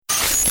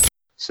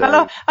So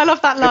I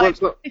love that line.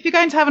 Well. If you're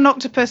going to have an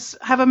octopus,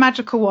 have a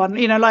magical one.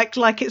 You know,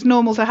 like it's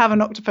normal to have an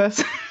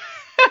octopus.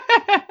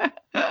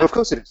 Of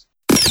course it is.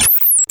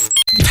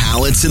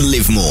 Power to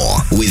Live More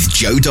with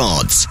Joe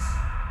Dodds.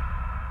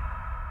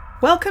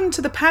 Welcome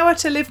to the Power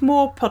to Live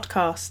More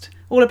podcast,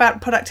 all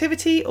about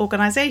productivity,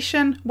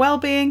 organisation,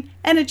 well-being,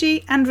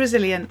 energy and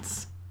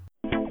resilience.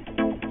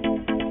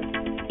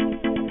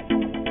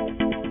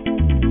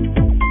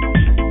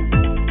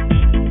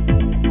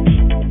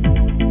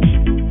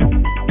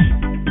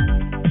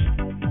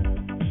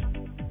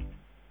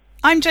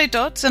 I'm Jo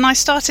Dodds, and I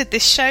started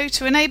this show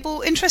to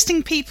enable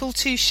interesting people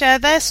to share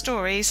their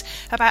stories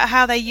about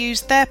how they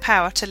use their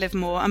power to live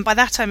more, and by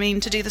that I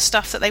mean to do the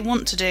stuff that they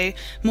want to do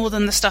more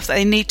than the stuff that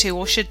they need to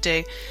or should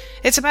do.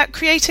 It's about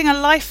creating a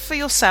life for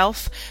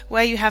yourself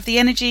where you have the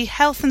energy,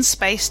 health and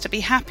space to be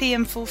happy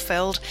and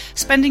fulfilled,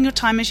 spending your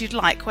time as you'd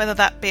like, whether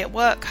that be at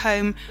work,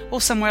 home or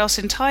somewhere else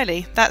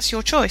entirely. That's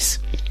your choice.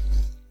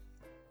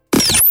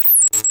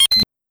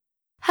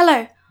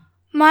 Hello,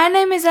 my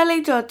name is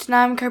Ellie Dodds and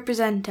I'm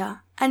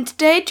co-presenter. And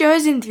today Joe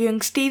is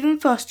interviewing Stephen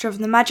Foster of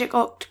the Magic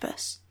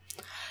Octopus.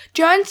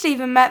 Joe and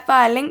Stephen met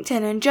via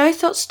LinkedIn, and Joe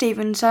thought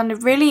Stephen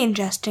sounded really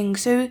interesting,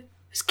 so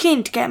was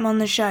keen to get him on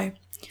the show.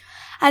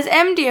 As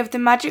MD of the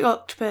Magic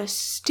Octopus,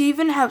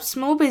 Stephen helps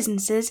small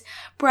businesses,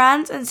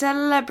 brands and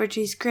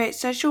celebrities create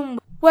social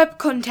web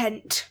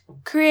content,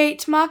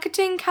 create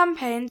marketing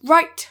campaigns,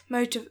 write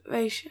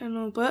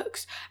motivational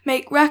books,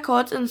 make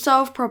records and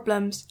solve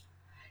problems.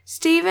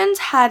 Stephen's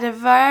had a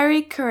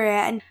varied career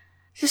and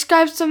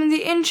describes some of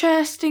the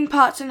interesting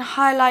parts and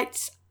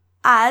highlights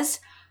as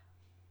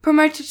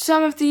promoted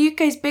some of the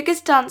UK's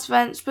biggest dance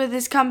events with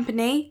his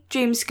company,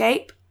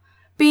 Dreamscape,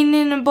 been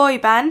in a boy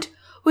band,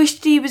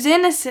 wished he was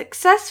in a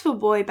successful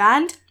boy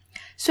band,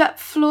 swept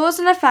floors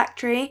in a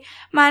factory,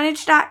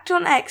 managed act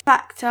on X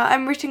Factor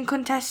and written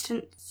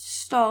contestant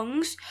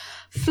songs,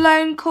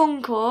 flown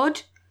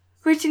Concorde,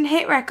 written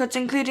hit records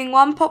including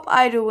one Pop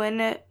Idol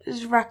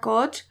winner's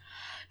record,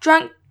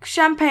 drunk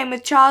champagne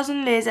with Charles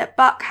and Liz at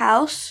Buck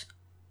House.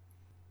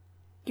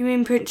 You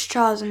mean Prince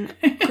Charles and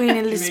Queen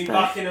Elizabeth? You mean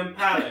Buckingham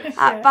Palace?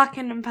 At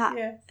Buckingham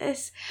Palace. Yeah.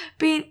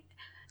 Been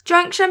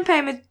drunk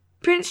champagne with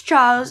Prince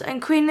Charles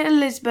and Queen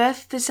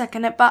Elizabeth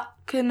II at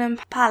Buckingham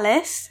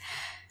Palace.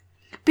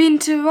 Been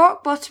to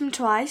rock bottom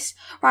twice.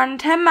 Run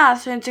 10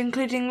 marathons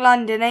including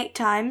London 8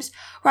 times.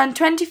 Run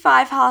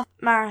 25 half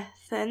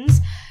marathons.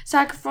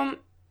 Cycled from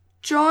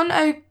John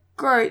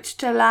O'Groat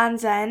to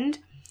Land's End.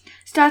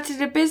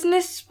 Started a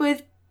business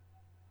with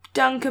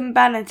Duncan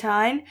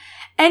Bannatyne.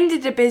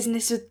 Ended a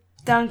business with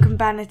Duncan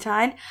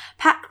Bannatyne,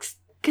 packed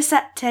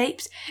cassette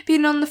tapes,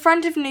 been on the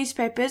front of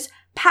newspapers,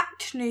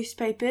 packed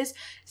newspapers,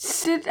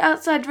 stood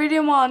outside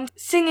Radio 1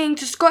 singing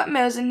to Scott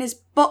Mills in his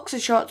boxer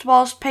shorts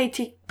whilst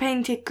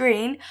painted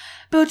green,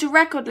 built a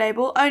record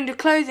label, owned a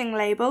clothing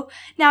label,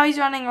 now he's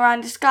running around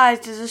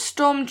disguised as a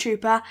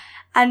stormtrooper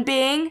and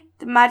being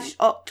the Magic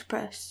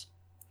Octopus.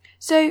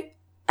 So,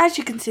 as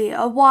you can see,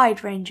 a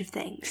wide range of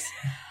things.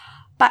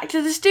 Back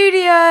to the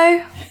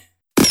studio!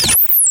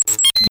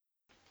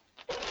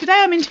 Today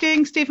I'm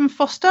interviewing Stephen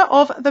Foster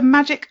of the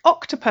Magic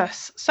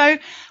Octopus. So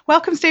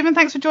welcome, Stephen.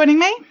 Thanks for joining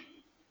me.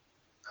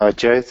 Hi,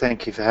 Joe.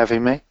 Thank you for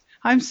having me.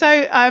 I'm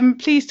so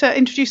pleased to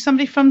introduce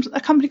somebody from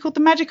a company called the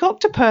Magic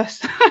Octopus.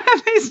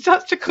 It's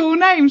such a cool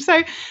name.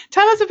 So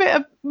tell us a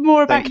bit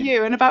more about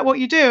you and about what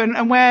you do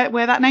and where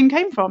that name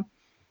came from.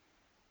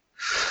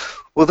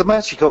 Well, the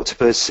Magic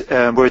Octopus,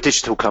 we're a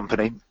digital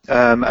company,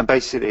 and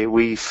basically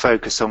we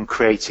focus on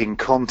creating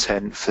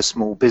content for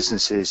small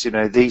businesses. You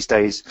know, these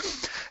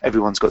days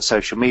everyone's got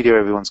social media,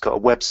 everyone's got a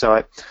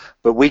website,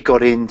 but we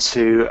got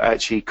into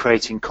actually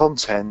creating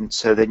content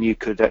so then you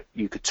could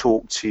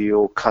talk to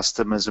your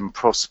customers and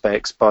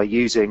prospects by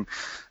using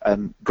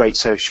great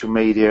social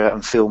media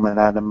and film and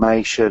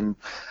animation.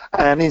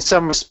 And in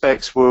some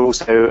respects, we're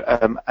also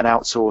an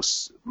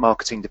outsourced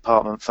marketing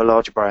department for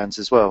larger brands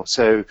as well.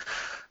 So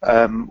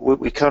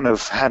we kind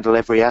of handle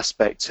every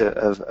aspect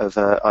of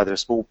either a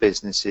small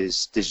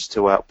business's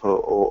digital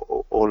output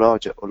or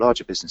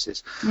larger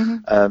businesses.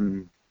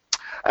 Mm-hmm.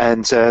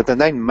 And the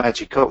name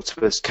Magic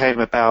Octopus came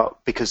about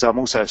because I'm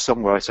also a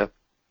songwriter.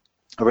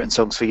 I've written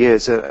songs for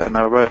years, and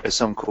I wrote a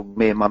song called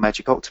Me and My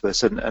Magic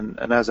Octopus, and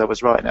as I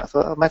was writing it, I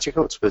thought, oh, Magic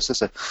Octopus,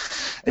 that's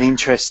an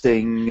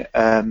interesting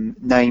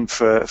name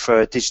for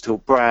a digital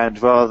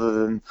brand rather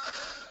than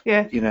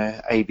you know,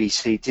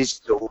 ABC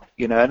Digital,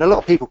 you know, and a lot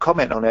of people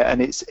comment on it,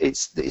 and it's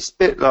a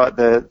bit like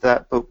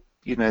that book,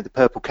 you know, The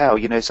Purple Cow.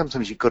 You know,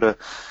 sometimes you've got to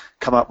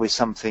come up with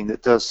something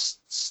that does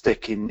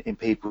stick in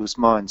people's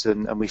minds,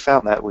 and we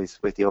found that with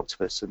the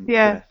octopus. And you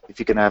know, if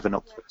you're going to have an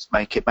octopus,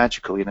 make it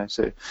magical, you know.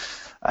 So,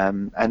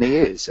 and he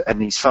is,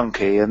 and he's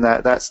funky, and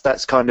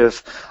that's kind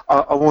of.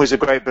 I'm always a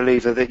great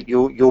believer that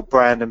your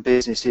brand and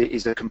business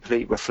is a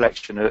complete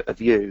reflection of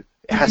you.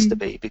 It has to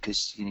be,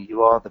 because you know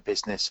you are the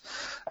business,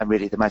 and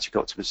really the Magic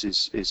Octopus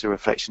is a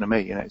reflection of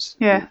me. You know,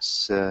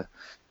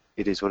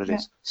 it is what it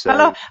is.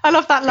 So, I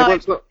love that line.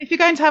 If you're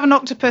going to have an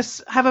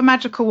octopus, have a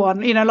magical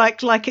one. You know,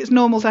 like it's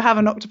normal to have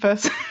an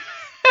octopus.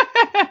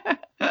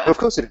 Of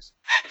course it is.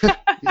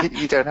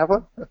 You don't have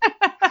one?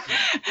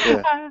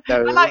 Yeah.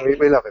 No,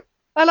 we love it.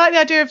 I like the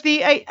idea of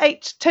the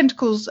eight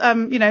tentacles,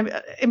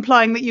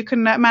 implying that you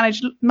can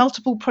manage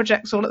multiple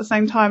projects all at the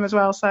same time as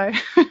well. So.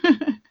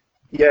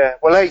 Yeah,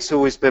 well, 8's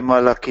always been my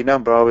lucky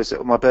number.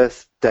 My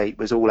birth date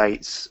was all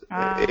 8s,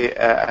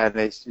 and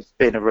it's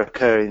been a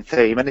recurring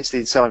theme, and it's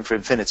the sign for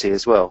infinity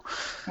as well.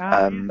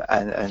 And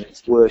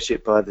it's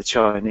worshipped by the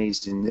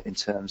Chinese in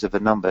terms of a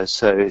number.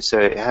 So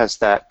it has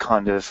that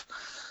kind of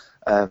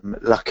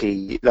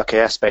lucky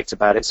aspect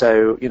about it.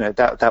 So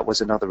that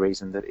was another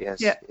reason that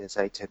it has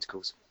 8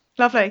 tentacles.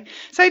 Lovely.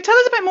 So tell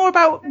us a bit more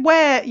about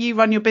where you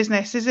run your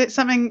business. Is it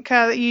something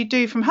that you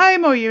do from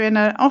home, or are you in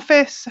an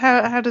office?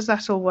 How does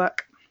that all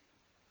work?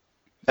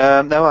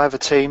 No, I have a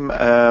team.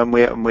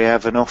 We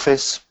have an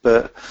office,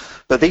 but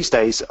these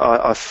days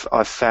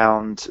I've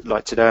found,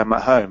 like today I'm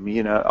at home.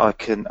 I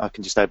can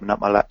just open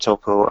up my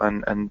laptop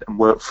and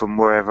work from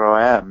wherever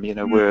I am.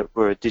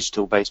 We're a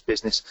digital based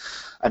business,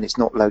 and it's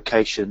not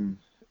location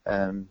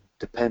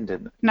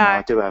dependent. No,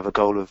 I do have a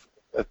goal of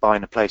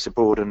buying a place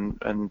abroad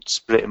and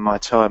splitting my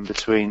time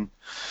between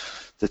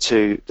the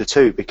two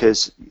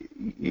because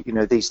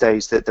these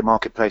days that the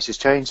marketplace has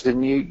changed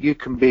and you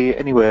can be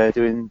anywhere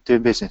doing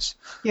business.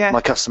 Yeah. My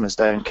customers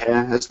don't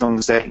care as long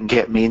as they can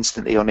get me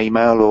instantly on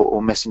email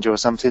or messenger or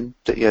something.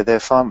 That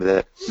they're fine with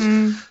it.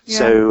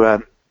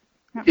 So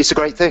it's a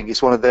great thing.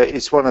 It's one of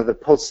the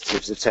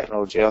positives of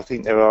technology. I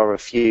think there are a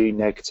few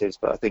negatives,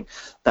 but I think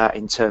that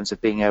in terms of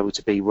being able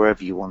to be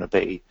wherever you want to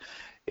be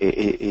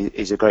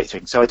is a great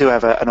thing. So I do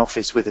have an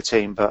office with a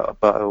team, but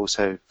I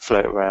also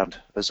float around,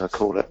 as I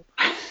call it.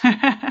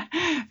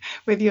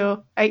 With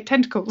your 8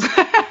 tentacles.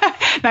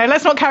 No,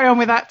 let's not carry on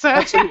with that.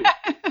 Absolutely.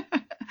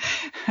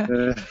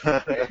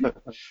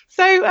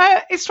 So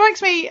it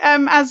strikes me,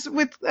 as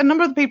with a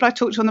number of the people I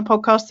talked to on the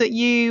podcast, that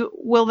you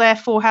will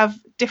therefore have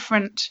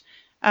different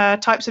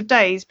types of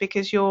days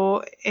because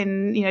you're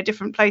in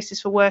different places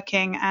for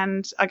working,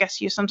 and I guess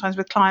you're sometimes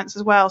with clients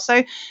as well.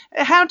 So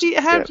how do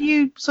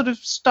you sort of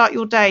start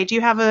your day? Do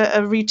you have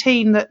a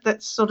routine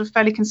that's sort of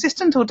fairly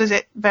consistent, or does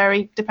it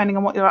vary depending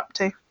on what you're up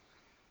to?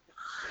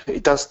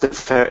 It does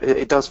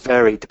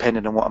vary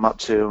depending on what I'm up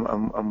to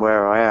and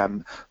where I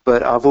am,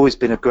 but I've always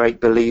been a great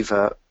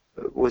believer,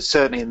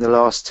 certainly in the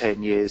last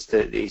 10 years,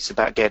 that it's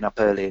about getting up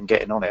early and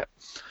getting on it.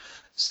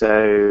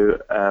 So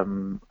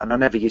and I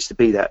never used to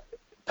be that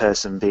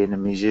person being a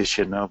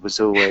musician. I was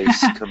always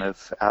kind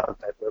of out of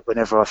bed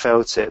whenever I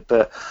felt it,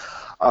 but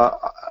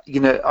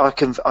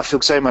I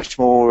feel so much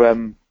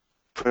more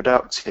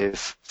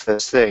productive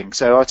first thing.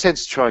 So I tend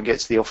to try and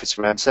get to the office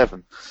around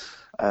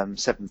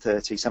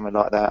 7:30, something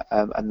like that,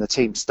 and the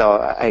team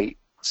start at 8,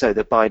 so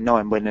that by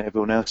 9, when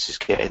everyone else is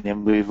getting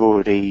in, we've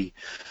already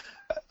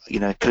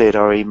cleared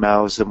our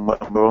emails and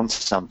we're on to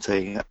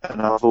something.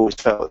 And I've always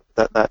felt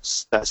that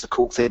that's a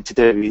cool thing to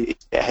do,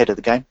 get ahead of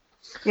the game.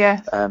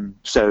 Yeah.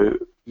 So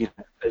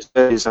as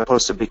early as I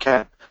possibly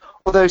can.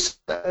 Although,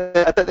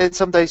 but then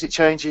some days it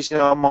changes.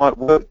 I might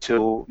work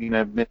till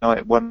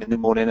midnight, 1 in the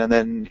morning, and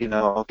then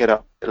I'll get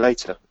up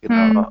later.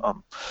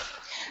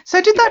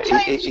 So did that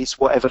change? It's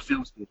whatever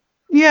feels good.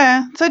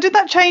 Yeah. So did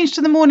that change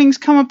to the mornings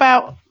come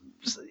about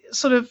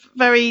sort of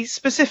very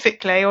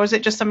specifically, or is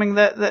it just something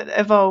that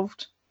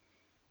evolved?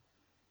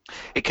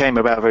 It came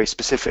about very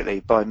specifically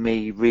by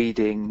me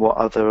reading what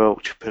other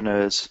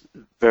entrepreneurs,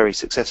 very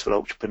successful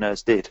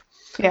entrepreneurs, did.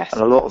 Yes.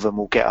 And a lot of them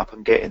will get up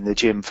and get in the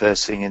gym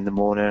first thing in the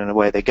morning, and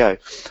away they go.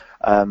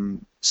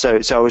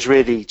 So I was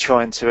really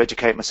trying to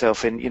educate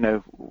myself in,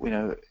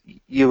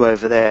 you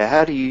over there,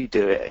 how do you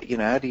do it?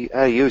 How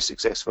are you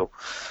successful?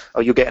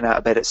 Oh, you're getting out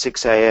of bed at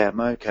 6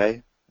 a.m.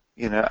 Okay.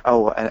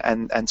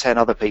 And 10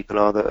 other people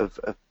are that have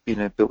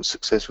built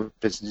successful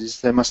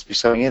businesses. There must be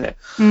something in it.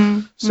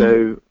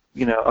 So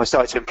I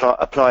started to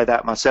apply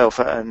that myself,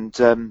 and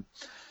the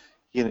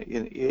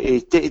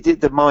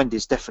mind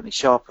is definitely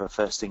sharper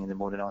first thing in the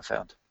morning, I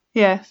found.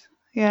 Yes.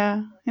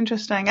 Yeah,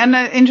 interesting. And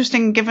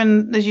interesting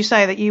given, as you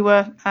say, that you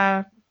were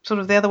sort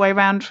of the other way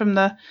around from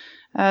the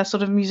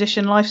sort of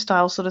musician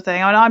lifestyle sort of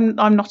thing. I'm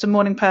not a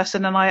morning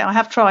person, and I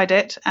have tried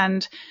it,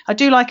 and I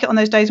do like it on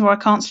those days where I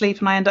can't sleep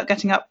and I end up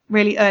getting up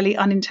really early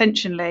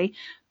unintentionally,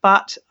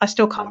 but I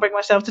still can't bring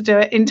myself to do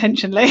it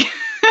intentionally.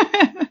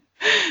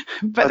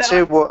 But I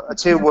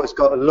tell you what's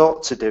got a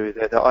lot to do with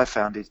it that I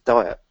found is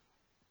diet.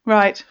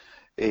 Right.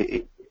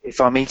 If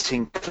I'm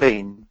eating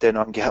clean, then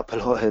I can get up a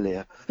lot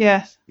earlier.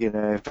 Yes.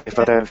 If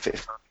I don't,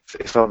 if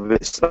I'm a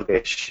bit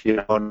sluggish,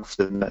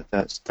 often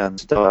that's down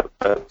to diet.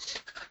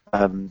 But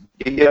I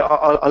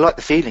like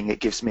the feeling it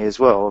gives me as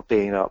well of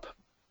being up.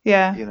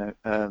 Yeah. Being up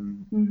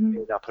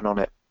and on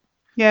it.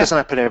 Yeah. It doesn't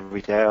happen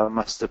every day. I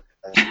must have.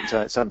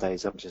 Some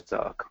days I'm just I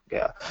can't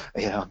get up.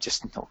 I'm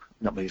just not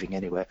moving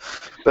anywhere.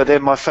 But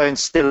then my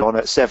phone's still on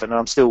at 7, and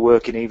I'm still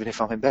working even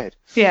if I'm in bed.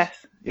 Yes.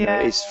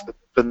 It's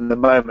from the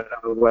moment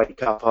I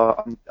wake up,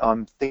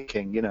 I'm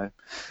thinking,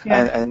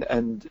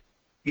 and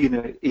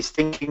is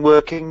thinking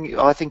working?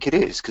 I think it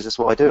is, because that's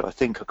what I do. I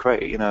think, I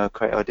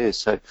create ideas.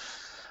 So,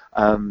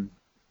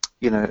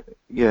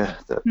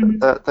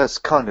 that's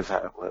kind of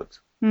how it works.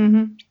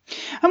 Mm-hmm.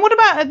 And what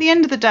about at the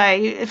end of the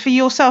day for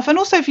yourself and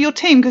also for your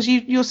team? Because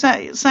you're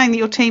saying that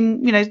your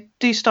team,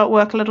 do start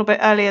work a little bit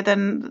earlier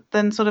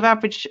than sort of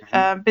average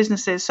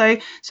businesses. So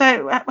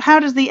how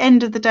does the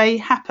end of the day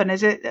happen?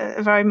 Is it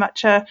very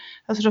much a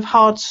sort of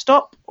hard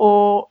stop,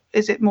 or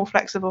is it more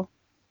flexible?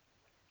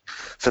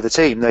 For the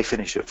team, they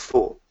finish at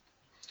 4.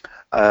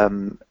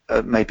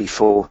 Maybe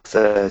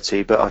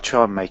 4:30, but I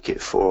try and make it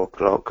 4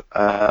 o'clock.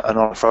 And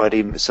on a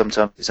Friday,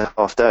 sometimes it's a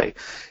half day,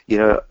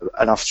 and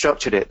I've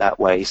structured it that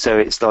way. So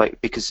it's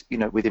like, because,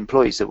 with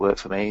employees that work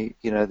for me,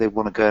 they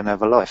want to go and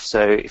have a life.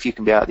 So if you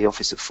can be out of the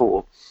office at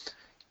 4,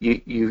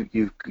 you're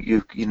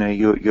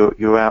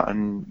out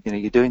and,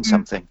 you're doing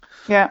something.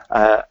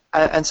 Yeah.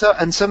 And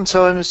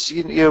sometimes,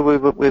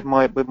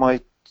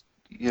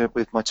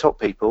 with my top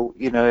people,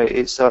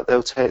 it's like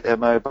they'll take their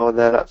mobile,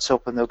 their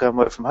laptop, and they'll go and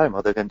work from home,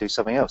 or they're going to do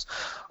something else.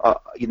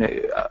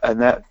 And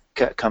that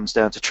comes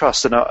down to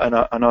trust. And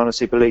I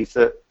honestly believe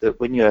that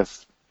when you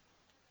have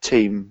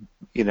team,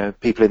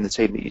 people in the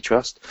team that you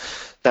trust,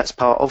 that's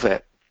part of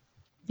it.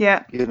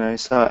 Yeah.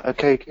 It's like,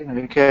 okay,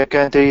 go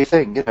and do your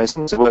thing. As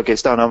long as the work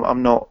gets done,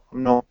 I'm not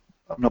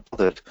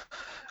bothered.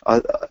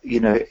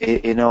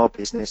 In our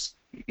business,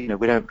 we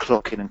don't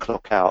clock in and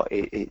clock out.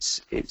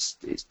 It's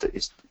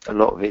a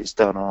lot of it's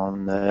done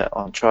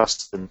on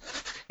trust, and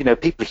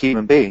people are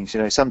human beings.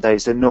 Some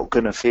days they're not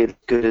going to feel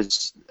good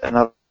as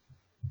another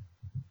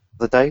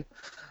day.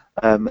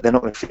 They're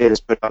not going to feel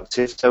as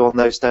productive. So on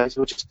those days,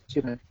 we'll just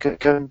go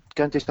and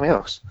do something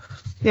else.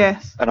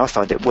 Yes. And I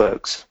find it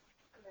works.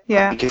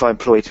 Yeah. I think if I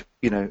employed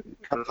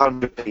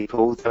 100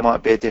 people, there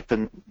might be a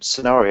different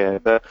scenario,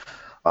 but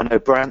I know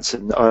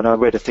Branson, and I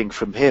read a thing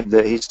from him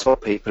that his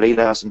top people, he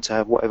allows them to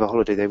have whatever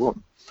holiday they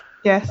want.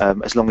 Yes.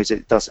 As long as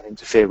it doesn't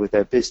interfere with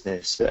their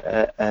business.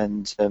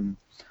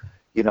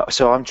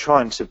 So I'm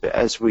trying to,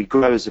 as we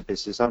grow as a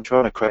business, I'm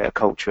trying to create a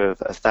culture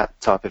of that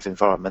type of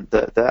environment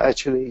that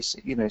actually,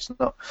 it's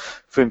not,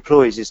 for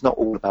employees, it's not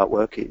all about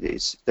work. They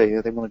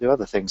want to do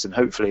other things, and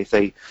hopefully if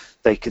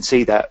they can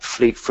see that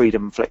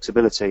freedom and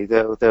flexibility,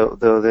 they'll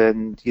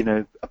then,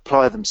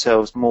 apply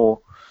themselves more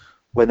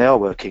when they are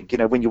working.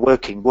 When you're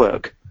working,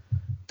 work.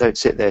 Don't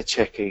sit there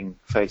checking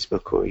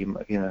Facebook or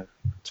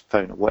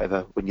phone or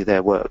whatever when you're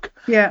there. Work.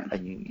 Yeah.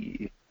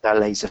 And that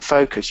laser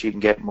focus, you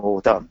can get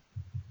more done.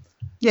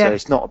 Yeah. So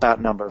it's not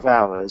about number of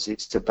hours;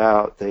 it's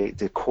about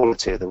the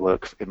quality of the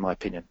work, in my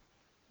opinion.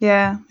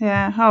 Yeah,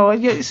 yeah. Oh,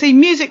 you see,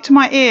 music to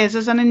my ears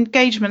as an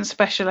engagement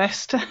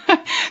specialist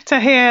to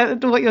hear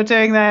what you're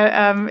doing there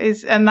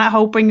and that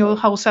whole bring your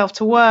whole self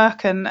to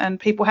work and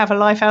people have a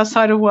life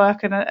outside of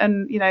work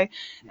and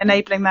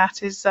enabling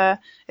that is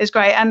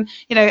great. And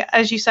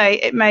as you say,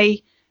 it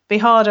may be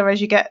harder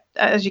as you get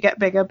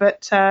bigger,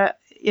 but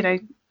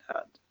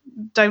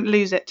don't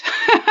lose it.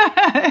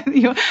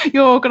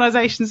 Your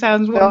organisation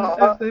sounds one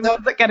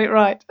that get it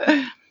right.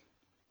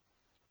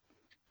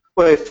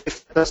 Well,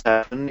 if that does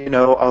happen,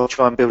 I'll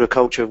try and build a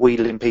culture of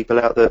wheedling people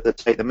out that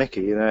take the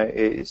mickey.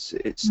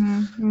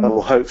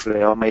 Or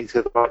hopefully I'll make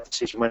the right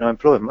decision when I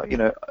employ them.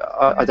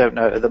 I don't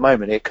know. At the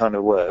moment, it kind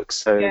of works.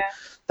 So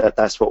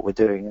that's what we're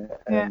doing.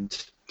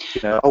 And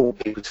I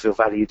want people to feel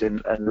valued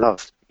and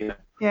loved.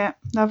 Yeah,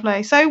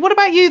 lovely. So what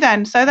about you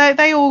then? So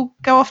they all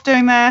go off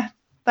doing their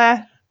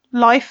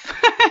life.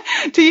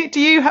 Do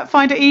you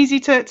find it easy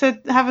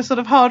to have a sort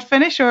of hard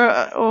finish, or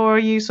are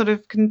you sort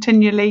of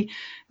continually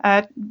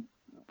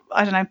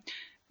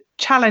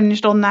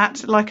challenged on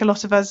that, like a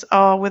lot of us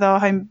are with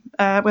our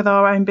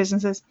own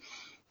businesses?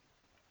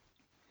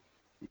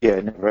 Yeah,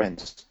 it never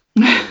ends.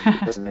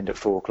 It doesn't end at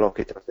 4 o'clock.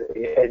 It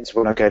ends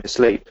when I go to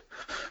sleep.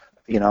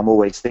 I'm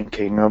always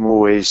thinking. I'm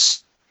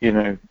always,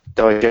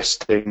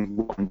 digesting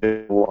what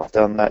I've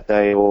done that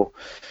day, or,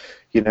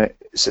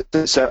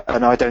 so,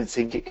 and I don't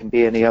think it can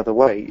be any other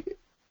way.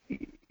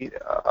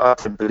 I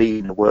can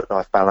believe in a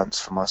work-life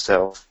balance for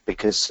myself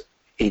because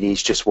it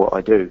is just what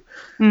I do.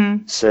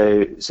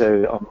 So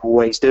I'm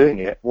always doing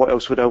it. What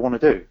else would I want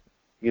to do?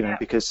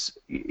 Because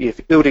if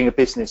you're building a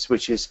business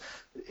which is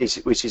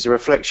a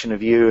reflection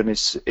of you and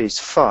is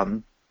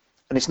fun,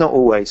 and it's not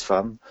always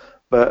fun,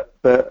 but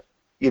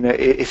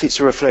if it's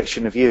a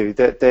reflection of you,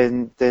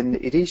 then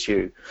it is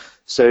you.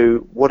 So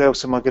what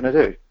else am I going to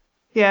do?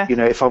 Yeah.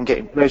 If I'm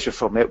getting pleasure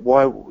from it,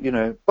 why?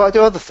 But I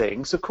do other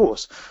things, of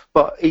course.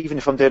 But even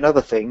if I'm doing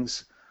other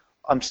things,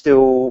 I'm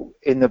still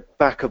in the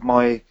back of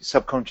my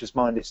subconscious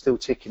mind. It's still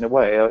ticking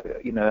away.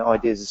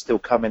 Ideas are still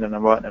coming, and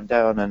I'm writing them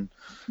down, and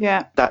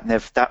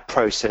that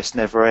process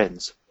never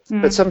ends.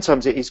 But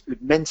sometimes it is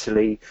good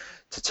mentally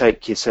to try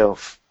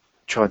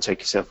and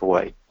take yourself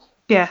away.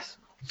 Yes.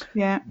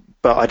 Yeah.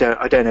 But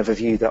I don't have a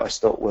view that I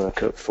stop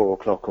work at 4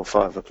 o'clock or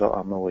 5 o'clock.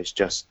 I'm always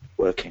just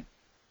working.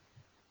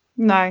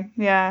 No.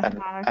 Yeah.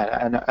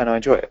 And I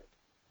enjoy it.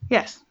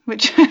 Yes,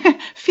 which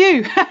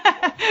few.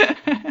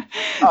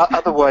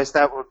 Otherwise,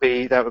 that would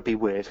be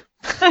weird.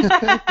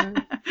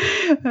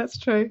 That's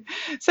true.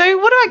 So,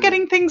 what about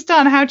getting things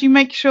done? How do you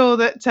make sure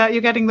that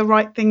you're getting the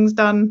right things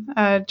done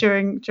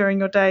during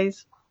your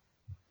days?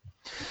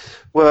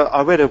 Well,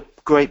 I read a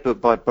great book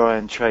by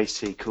Brian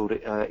Tracy called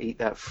Eat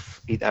That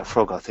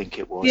Frog, I think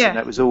it was, and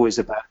that was always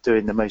about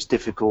doing the most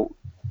difficult,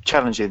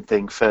 challenging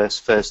thing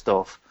first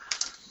off.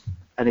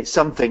 And it's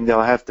something that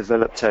I have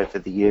developed over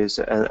the years,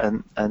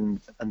 and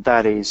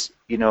that is,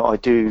 I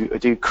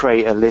do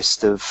create a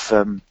list of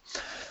things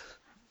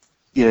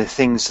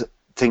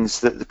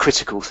that the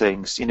critical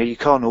things. You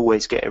can't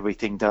always get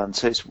everything done,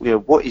 so it's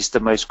what is the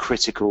most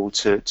critical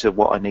to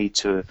what I need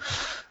to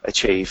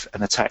achieve,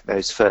 and attack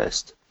those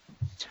first.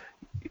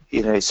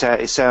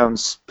 It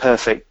sounds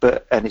perfect,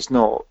 and it's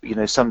not.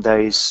 Some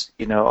days,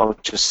 I'll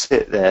just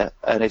sit there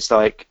and it's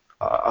like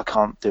I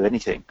can't do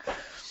anything.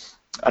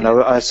 And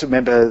I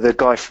remember the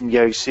guy from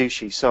Yo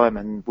Sushi,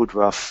 Simon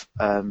Woodruff,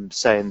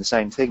 saying the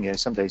same thing.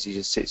 Some days he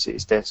just sits at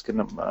his desk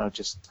and I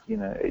just,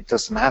 it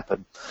doesn't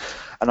happen.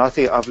 And I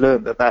think I've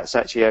learned that that's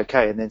actually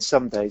okay. And then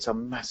some days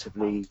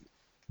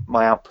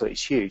my output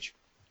is huge.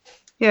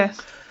 Yes,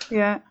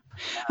 yeah.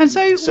 And so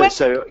I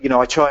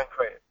try and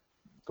create.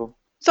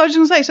 So I was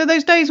going to say, so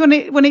those days when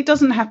it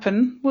doesn't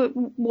happen,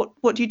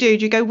 what do you do?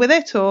 Do you go with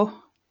it or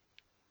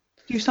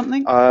do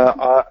something?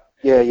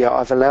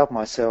 I've allowed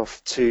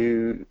myself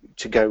to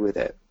go with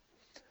it,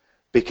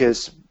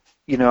 because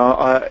if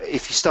you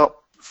start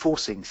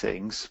forcing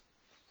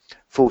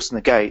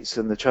the gates,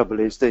 and the trouble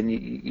is then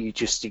you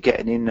get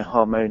an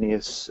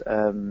inharmonious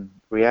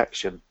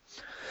reaction.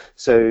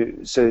 So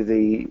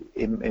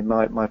in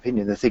my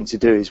opinion, the thing to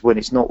do is, when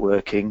it's not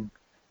working,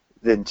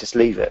 then just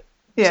leave it.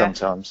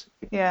 Sometimes,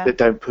 but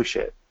don't push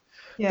it,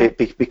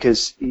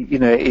 because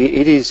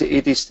it is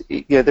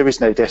there is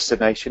no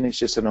destination. It's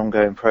just an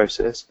ongoing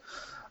process.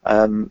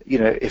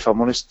 If I'm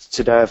honest,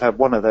 today I've had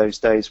one of those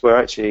days where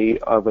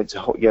actually I went to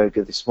hot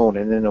yoga this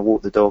morning, and then I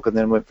walked the dog, and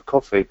then went for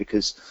coffee,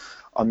 because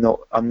I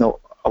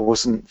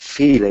wasn't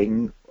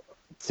feeling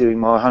doing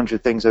my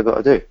 100 things I've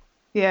got to do.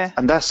 Yeah.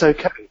 And that's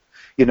okay.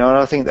 And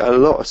I think that a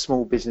lot of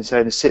small business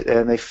owners sit there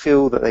and they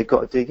feel that they've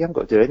got to do. You haven't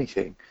got to do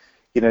anything.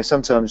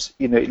 Sometimes,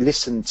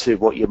 listen to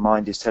what your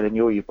mind is telling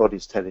you or your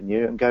body's telling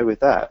you, and go with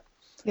that,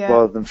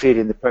 rather than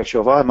feeling the pressure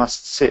of, I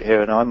must sit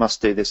here and I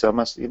must do this, I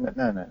must,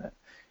 no.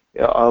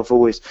 I've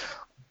always,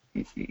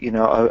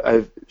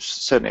 I've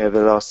certainly over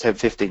the last 10,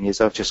 15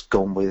 years, I've just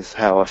gone with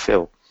how I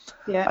feel.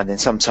 Yeah. And then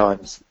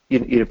sometimes,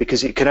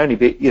 because it can only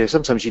be,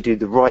 sometimes you do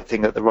the right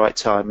thing at the right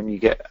time and you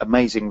get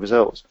amazing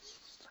results.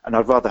 And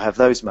I'd rather have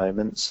those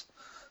moments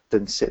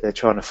than sit there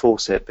trying to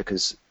force it,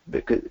 because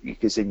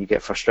then you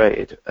get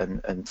frustrated,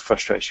 and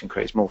frustration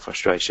creates more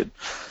frustration.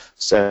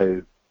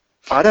 So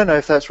I don't know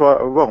if that's right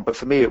or wrong, but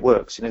for me it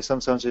works.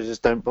 Sometimes I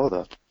just don't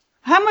bother.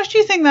 How much do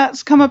you think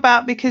that's come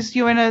about because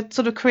you're in a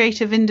sort of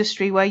creative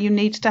industry where you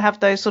need to have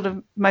those sort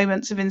of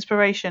moments of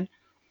inspiration?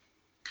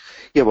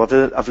 Yeah,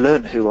 well, I've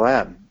learned who I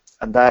am,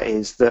 and that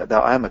is that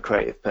I am a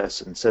creative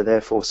person. So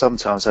therefore,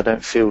 sometimes I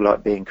don't feel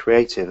like being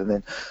creative, and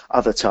then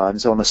other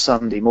times on a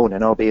Sunday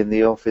morning I'll be in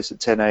the office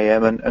at 10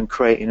 a.m. and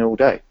creating all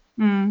day.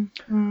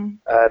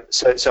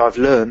 So I've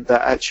learned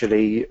that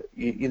actually,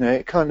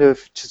 it kind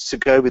of just to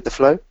go with the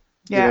flow.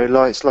 Yeah.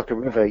 It's like a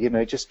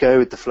river. Just go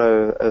with the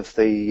flow of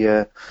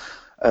the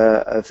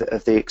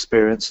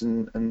experience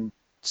and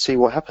see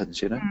what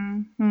happens.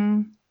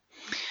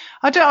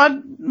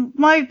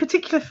 My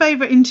particular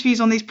favourite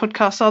interviews on these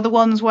podcasts are the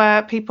ones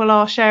where people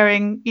are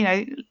sharing,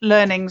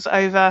 learnings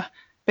over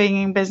being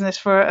in business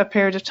for a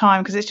period of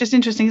time, because it's just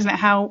interesting, isn't it,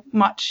 how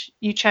much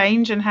you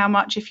change, and how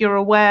much, if you're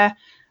aware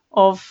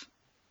of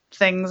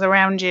things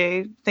around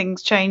you,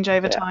 things change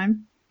over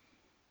time.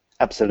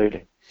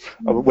 Absolutely.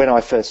 When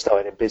I first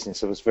started in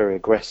business, I was very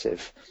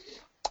aggressive.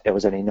 I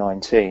was only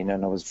 19,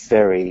 and I was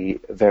very,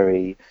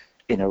 very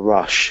in a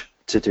rush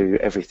to do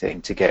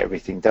everything, to get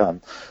everything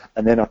done.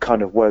 And then I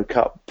kind of woke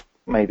up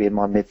maybe in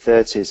my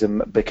mid-30s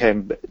and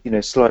became,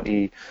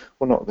 slightly,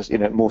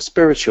 more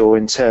spiritual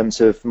in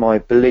terms of my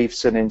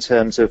beliefs and in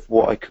terms of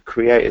what I could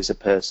create as a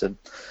person.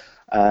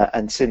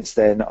 And since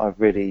then, I've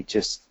really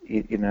just,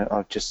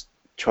 I've just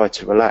tried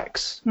to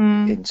relax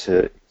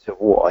into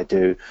what I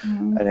do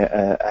and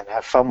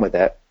have fun with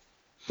it,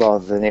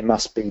 rather than it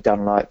must be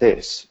done like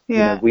this.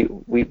 Yeah.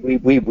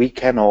 We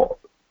cannot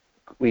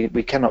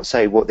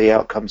say what the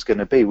outcome's going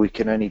to be. We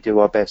can only do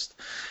our best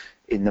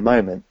in the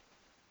moment.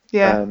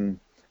 Yeah.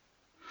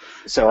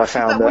 So I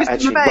found that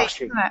actually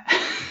rushing,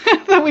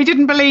 that we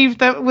didn't believe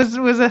that was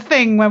a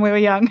thing when we were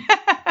young.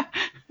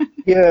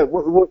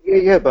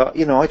 But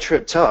I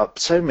tripped up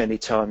so many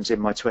times in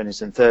my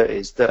 20s and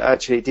 30s that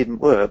actually it didn't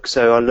work.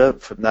 So I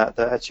learned from that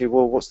actually,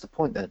 well, what's the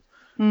point then?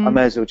 I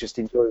may as well just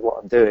enjoy what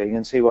I'm doing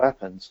and see what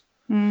happens.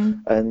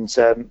 And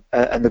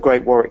the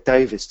great Warwick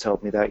Davis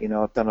told me that.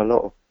 I've done a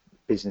lot of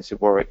business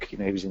with Warwick.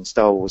 He was in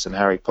Star Wars and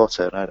Harry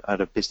Potter, and I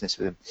had a business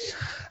with him.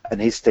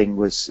 And his thing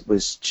was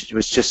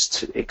just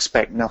to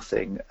expect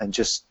nothing and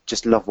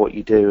just love what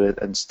you do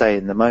and stay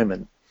in the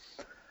moment.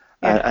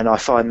 Yeah. And I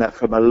find that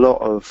from a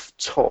lot of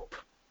top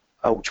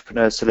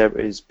entrepreneurs,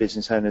 celebrities,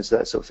 business owners,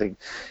 that sort of thing.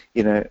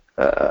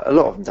 A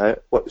lot of them don't.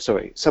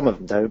 Some of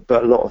them don't,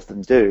 but a lot of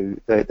them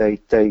do.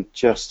 They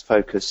just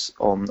focus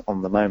on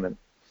the moment.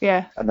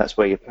 Yeah. And that's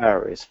where your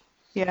power is.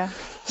 Yeah.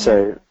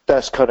 So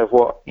that's kind of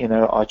what, you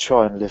know, I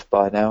try and live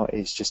by now,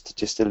 is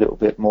just a little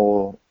bit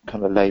more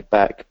kind of laid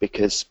back,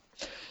 because,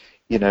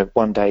 you know,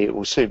 one day it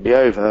will soon be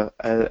over,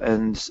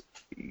 and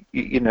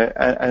you know,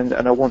 and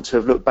I want to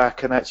have looked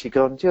back and actually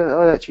gone, yeah,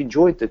 I actually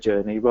enjoyed the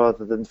journey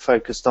rather than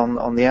focused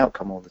on the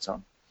outcome all the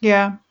time.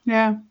 Yeah,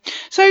 yeah.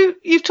 So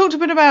you've talked a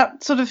bit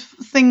about sort of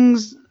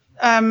things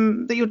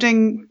that you're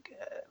doing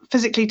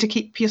physically to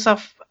keep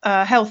yourself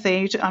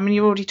healthy. I mean,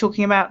 you're already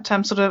talking about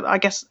sort of, I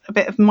guess, a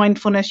bit of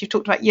mindfulness. You've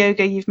talked about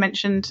yoga. You've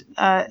mentioned,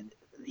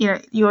 you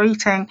know, your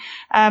eating.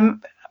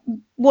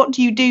 What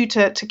do you do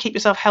to keep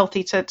yourself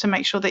healthy, to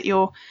make sure that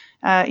you're,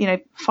 you know,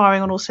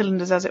 firing on all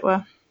cylinders, as it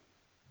were?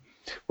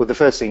 Well, the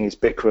first thing is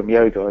Bikram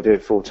yoga. I do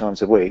it 4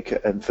 times a week,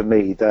 and for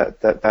me,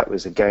 that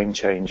was a game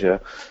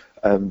changer,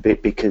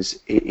 because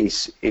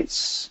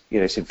it's you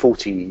know, it's in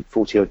 40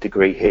 odd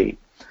degree heat,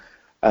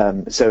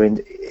 so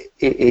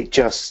it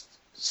just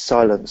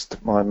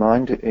silenced my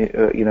mind,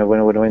 you know, when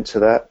I went to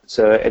that.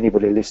 So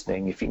anybody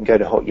listening, if you can go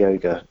to hot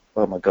yoga,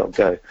 oh my God,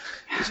 go!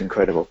 It's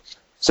incredible.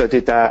 So I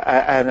did that,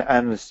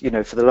 and you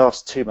know, for the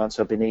last 2 months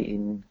I've been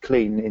eating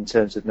clean in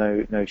terms of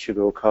no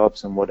sugar or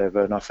carbs and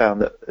whatever, and I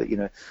found that, you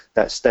know,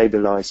 that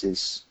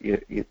stabilizes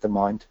the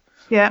mind.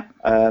 Yeah.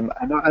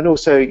 And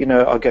also, you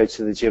know, I go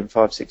to the gym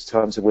 5-6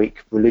 times a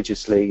week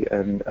religiously,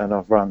 and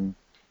I've run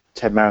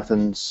 10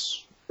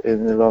 marathons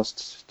in the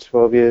last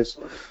 12 years.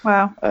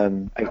 Wow.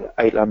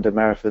 8 London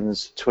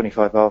marathons,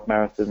 25 half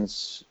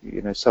marathons.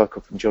 You know,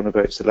 cycle from John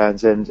O'Groats to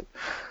Land's End.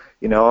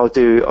 You know, I'll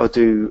do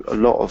a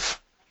lot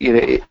of, you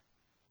know.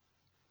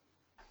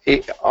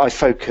 I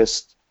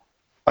focus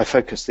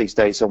these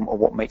days on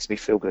what makes me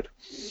feel good.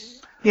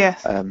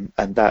 Yes. And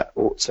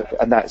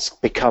that's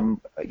become,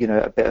 you know,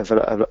 a bit of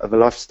a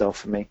lifestyle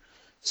for me.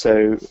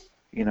 So,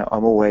 you know,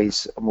 I'm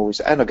always,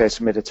 and I go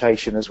to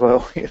meditation as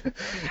well. You know,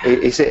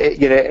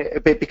 a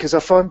bit, because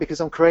I find,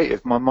 because I'm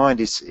creative, my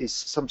mind is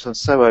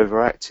sometimes so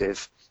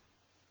overactive.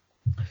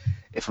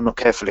 If I'm not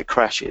careful, it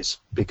crashes,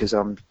 because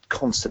I'm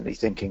constantly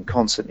thinking,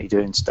 constantly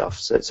doing stuff.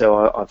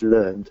 So I've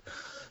learned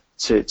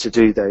to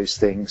do those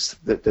things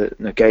that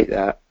negate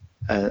that,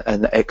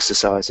 and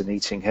exercise and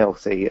eating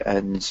healthy,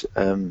 and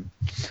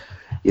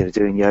you know,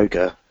 doing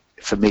yoga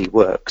for me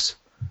works.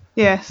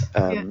 Yes.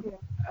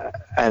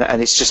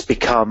 And it's just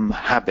become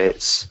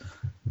habits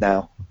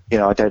now. You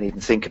know, I don't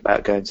even think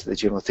about going to the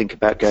gym or think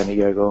about going to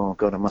yoga. Oh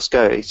God, I must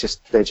go.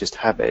 They're just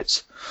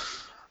habits.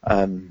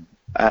 And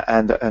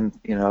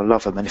you know, I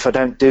love them. And if I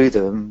don't do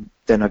them,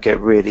 then I get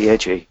really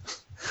edgy.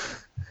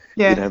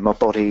 Yeah. You know, my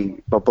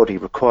body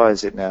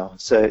requires it now.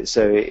 So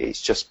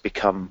it's just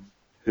become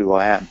who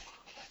I am.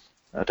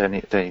 I don't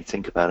even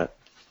think about it.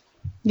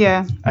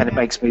 Yeah. And it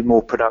makes me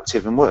more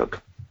productive in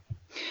work.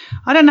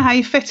 I don't know how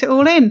you fit it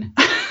all in.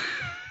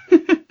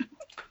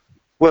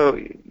 Well,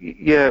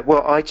 yeah.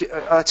 Well, I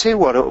tell you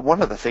what.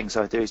 One of the things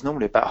I do is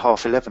normally about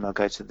 11:30 I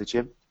go to the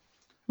gym.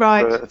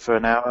 Right. For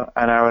an hour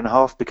and a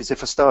half, because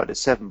if I start at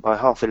 7, by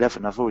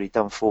 11:30 I've already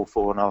done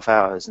 4.5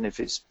 hours, and if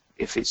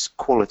it's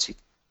quality.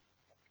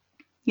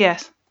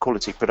 Yes.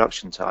 Quality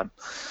production time,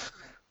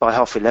 by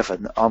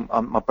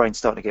 11:30 my brain's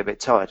starting to get a bit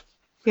tired.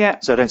 Yeah.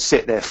 So I don't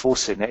sit there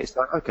forcing it. It's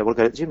like, okay, we'll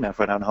go to the gym now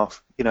for an hour and a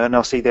half, you know, and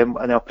I'll see them,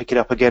 and I'll pick it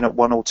up again at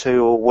 1 or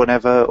 2 or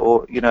whenever,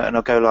 or, you know, and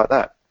I'll go like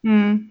that.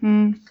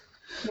 Mm-hmm.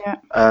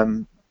 Yeah.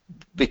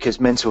 Because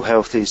mental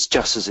health is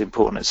just as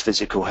important as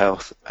physical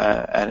health,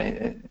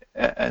 and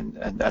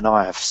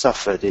I have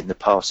suffered in the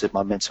past with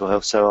my mental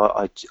health, so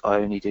I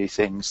only do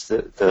things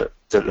that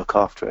look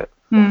after it.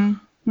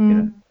 Mm-hmm. You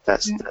know,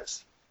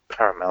 that's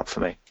paramount for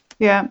me.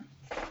 Yeah.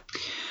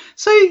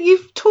 So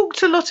you've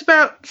talked a lot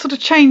about sort of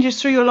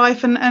changes through your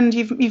life, and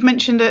you've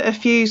mentioned a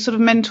few sort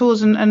of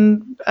mentors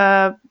and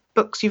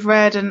books you've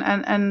read,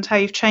 and how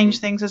you've changed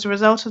things as a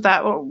result of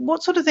that.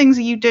 What sort of things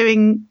are you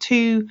doing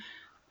to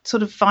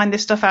sort of find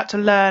this stuff out, to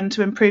learn,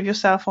 to improve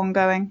yourself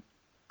ongoing?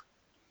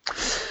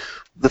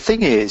 The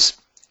thing is,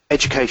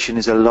 education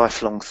is a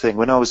lifelong thing.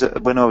 When I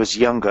was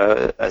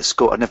younger at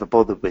school, I never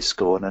bothered with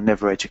school, and I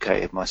never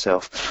educated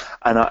myself,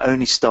 and I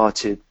only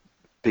started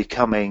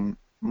becoming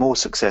more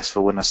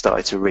successful when I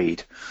started to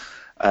read,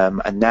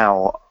 and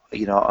now,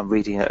 you know, I'm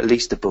reading at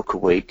least a book a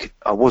week.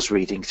 I was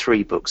reading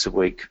 3 books a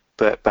week,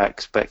 but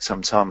back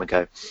some time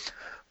ago.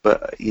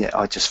 But yeah,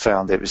 I just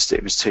found it was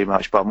too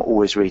much. But I'm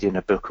always reading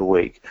a book a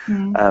week,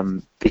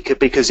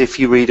 because if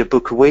you read a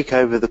book a week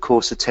over the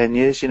course of 10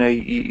 years, you know,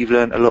 you've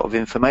learned a lot of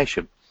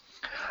information,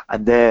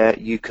 and there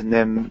you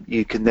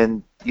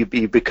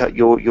become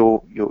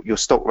your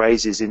stock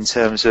raises in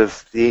terms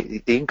of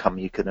the income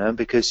you can earn,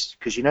 because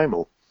you know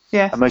more.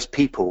 Yeah. And most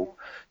people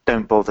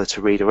don't bother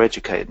to read or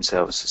educate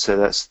themselves. So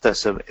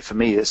that's for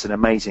me, it's an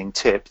amazing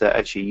tip, that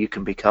actually you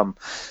can become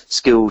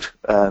skilled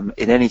in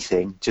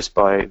anything just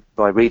by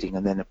reading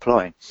and then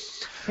applying.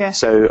 Yeah.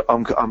 So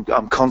I'm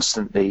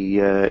constantly,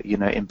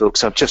 in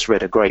books. I've just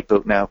read a great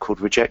book now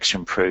called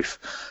Rejection Proof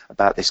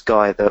about this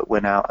guy that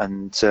went out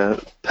and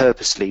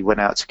purposely went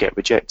out to get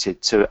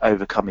rejected to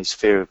overcome his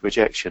fear of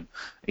rejection.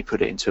 He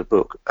put it into a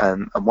book,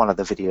 and one of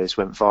the videos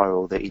went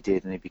viral that he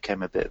did, and he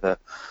became a bit of a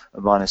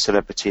minor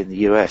celebrity in the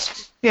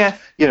US. Yeah.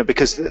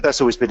 Because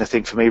that's always been a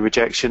thing for me,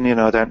 rejection.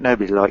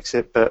 Nobody likes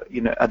it, but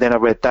and then I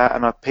read that,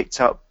 and I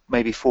picked up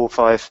maybe 4 or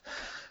 5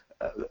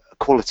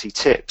 quality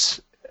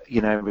tips,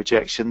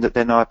 rejection that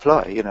then I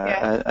apply,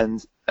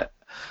 and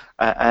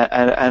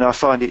I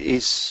find it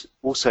is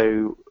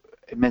also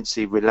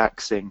immensely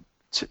relaxing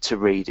to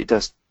read. It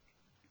does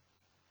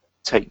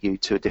take you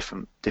to a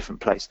different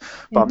place,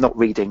 but I'm not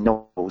reading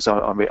novels.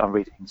 I'm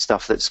reading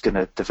stuff that's going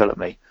to develop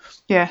me.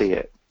 Yeah. Be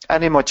it,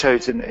 and in my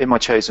chosen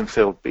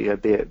field, be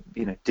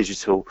it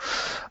digital,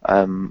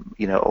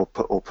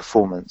 or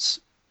performance,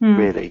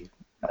 really,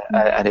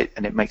 and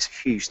it makes a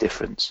huge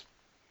difference.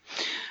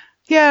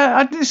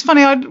 Yeah, it's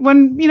funny.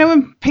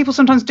 When people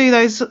sometimes do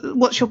those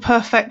 "what's your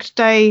perfect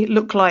day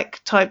look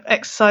like" type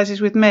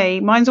exercises with me,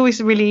 mine's always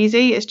really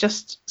easy. It's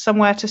just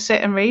somewhere to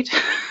sit and read.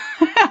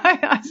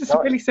 It's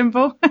really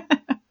simple.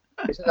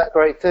 Isn't that a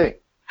great thing?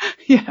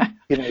 Yeah.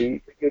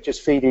 You're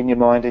just feeding your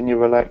mind and you're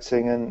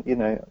relaxing,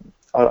 and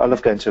I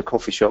love going to a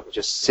coffee shop,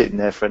 just sitting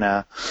there for an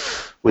hour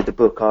with the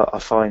book. I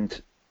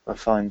find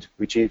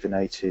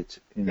rejuvenated,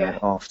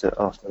 after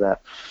that.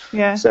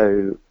 Yeah.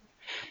 So.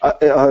 I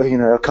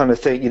kind of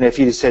think, if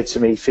you'd have said to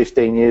me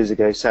 15 years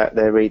ago, sat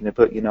there reading a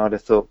book, I'd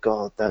have thought,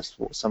 God, that's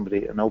what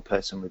an old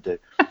person would do.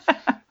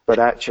 But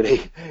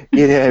actually,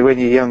 when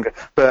you're younger,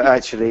 but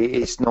actually,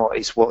 it's not.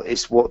 It's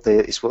what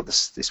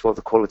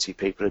the quality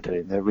people are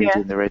doing. They're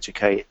reading, they're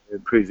educating, they're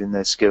improving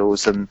their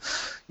skills, and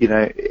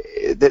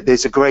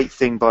there's a great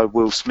thing by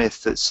Will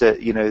Smith that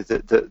said,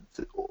 that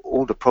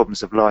all the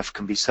problems of life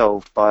can be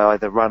solved by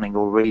either running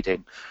or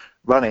reading.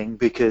 Running,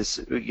 because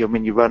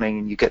when you're running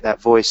and you get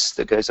that voice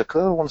that goes like,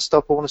 oh, I want to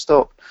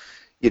stop,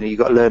 you've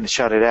got to learn to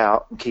shut it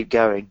out and keep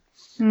going.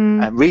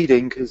 And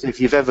reading, because if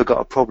you've ever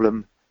got a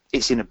problem,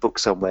 it's in a book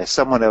somewhere.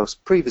 Someone else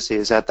previously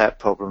has had that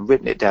problem,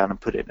 written it down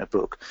and put it in a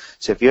book.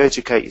 So if you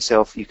educate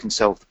yourself, you can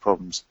solve the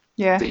problems.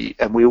 Yeah.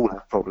 And we all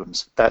have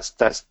problems. That's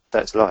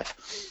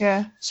life.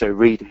 Yeah. So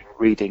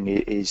reading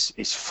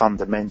is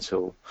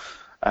fundamental.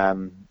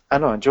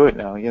 And I enjoy it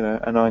now,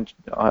 and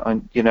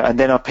and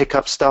then I pick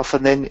up stuff,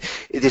 and then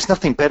there's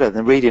nothing better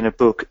than reading a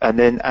book and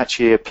then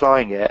actually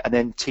applying it, and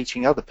then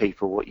teaching other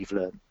people what you've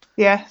learned.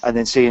 Yeah. And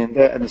then seeing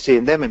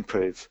them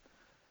improve.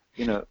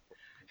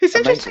 It's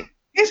interesting.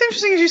 It's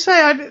interesting as you say.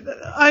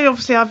 I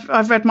obviously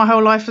I've read my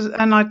whole life,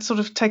 and I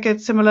sort of take a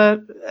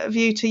similar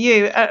view to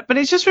you. But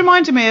it's just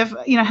reminded me of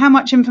how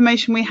much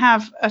information we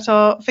have at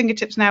our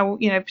fingertips now.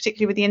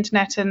 Particularly with the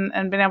internet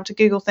and being able to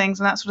Google things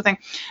and that sort of thing.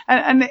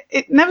 And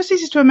it never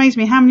ceases to amaze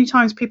me how many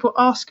times people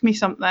ask me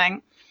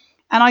something,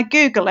 and I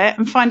Google it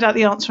and find out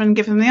the answer and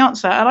give them the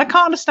answer. And I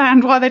can't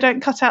understand why they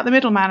don't cut out the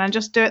middleman and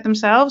just do it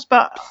themselves.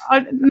 But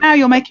now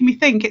you're making me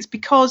think it's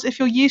because if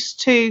you're used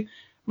to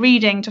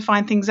reading to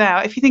find things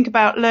out. If you think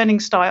about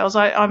learning styles,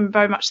 I'm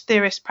very much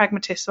theorist,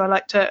 pragmatist, so I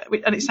like to,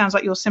 and it sounds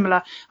like you're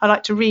similar, I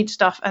like to read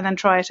stuff and then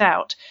try it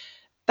out.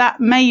 That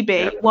may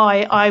be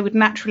why I would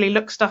naturally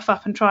look stuff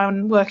up and try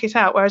and work it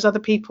out, whereas other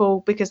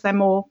people, because they're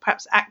more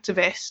perhaps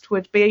activist,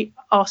 would be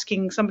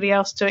asking somebody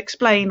else to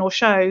explain or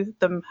show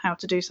them how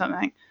to do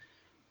something.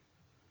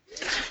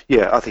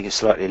 Yeah, I think it's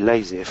slightly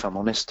lazy, if I'm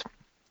honest.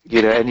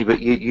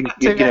 Anybody,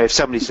 if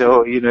somebody says,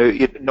 "Oh,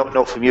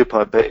 not from your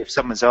part," but if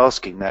someone's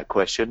asking that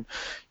question,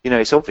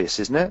 it's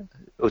obvious, isn't it?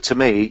 Or to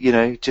me,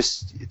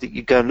 just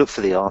you go and look for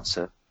the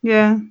answer.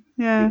 Yeah,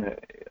 yeah.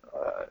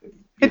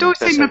 It always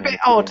seems a bit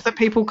odd that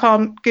people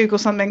can't Google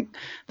something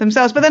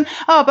themselves. But then,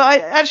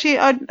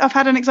 I've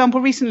had an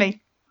example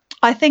recently.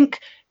 I think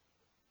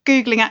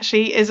Googling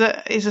actually is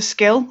a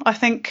skill. I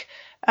think.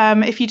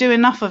 If you do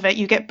enough of it,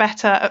 you get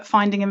better at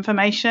finding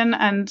information.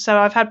 And so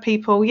I've had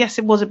people, yes,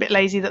 it was a bit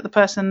lazy that the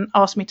person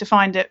asked me to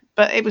find it,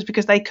 but it was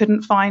because they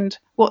couldn't find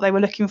what they were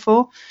looking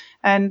for.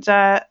 And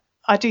I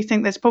do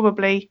think there's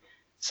probably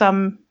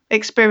some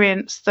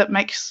experience that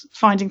makes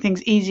finding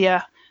things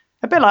easier.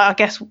 A bit like, I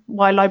guess,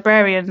 why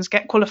librarians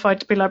get qualified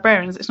to be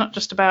librarians. It's not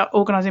just about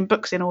organising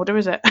books in order,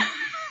 is it?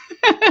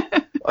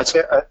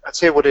 I'd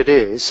say what it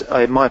is.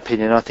 In my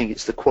opinion, I think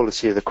it's the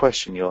quality of the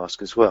question you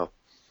ask as well.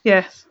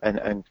 Yes.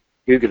 And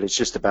Google is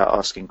just about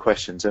asking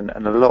questions, and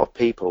a lot of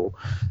people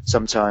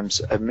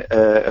sometimes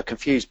are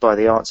confused by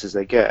the answers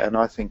they get, and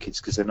I think it's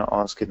because they're not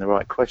asking the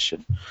right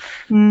question.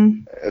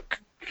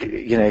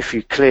 If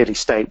you clearly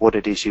state what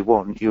it is you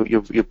want,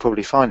 you'll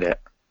probably find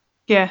it.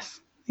 Yes.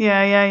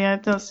 Yeah.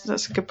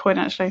 That's a good point,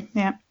 actually.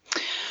 Yeah.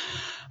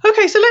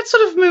 Okay, so let's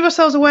sort of move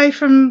ourselves away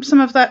from some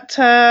of that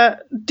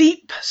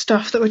deep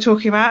stuff that we're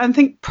talking about and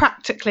think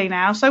practically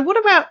now. So what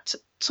about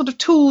sort of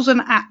tools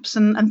and apps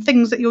and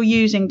things that you're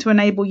using to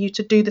enable you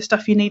to do the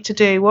stuff you need to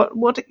do?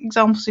 What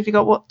examples have you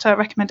got? What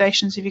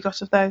recommendations have you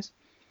got of those?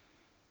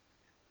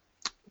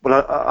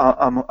 Well,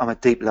 I'm a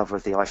deep lover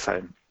of the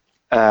iPhone,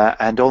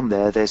 and on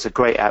there's a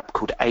great app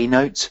called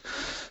A-Note.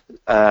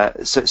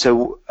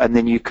 And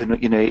then you can,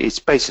 it's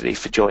basically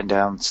for jotting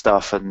down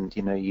stuff, and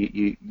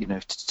you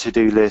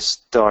to-do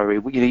list,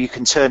 diary. You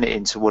can turn it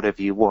into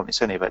whatever you want.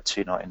 It's only about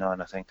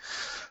 $2.99, I think,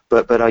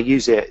 but I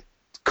use it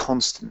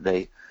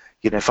constantly.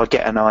 If I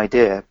get an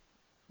idea,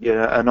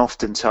 and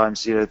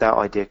oftentimes that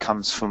idea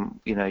comes from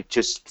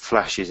just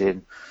flashes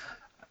in,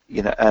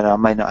 and I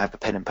may not have a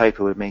pen and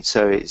paper with me,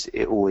 so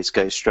it always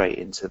goes straight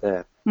into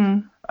there.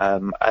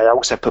 I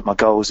also put my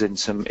goals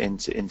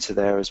into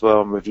there as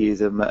well and review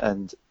them,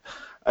 and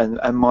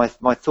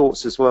my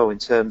thoughts as well in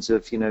terms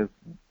of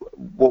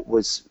what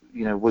was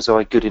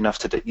I good enough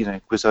to do,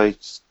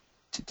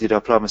 did I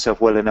apply myself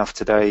well enough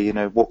today,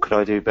 what could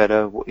I do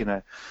better,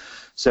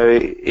 so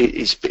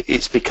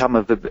it's become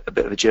a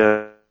bit of a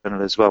journal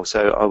as well.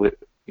 So I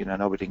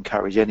would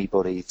encourage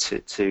anybody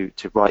to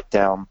write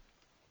down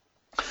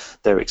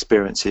their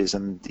experiences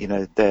and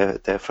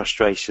their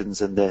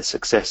frustrations and their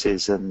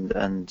successes and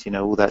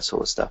all that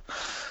sort of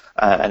stuff,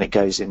 and it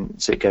goes in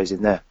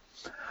there.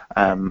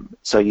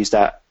 So I use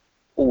that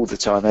all the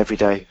time, every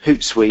day.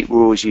 Hootsuite,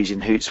 we're always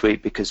using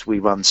Hootsuite because we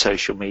run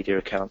social media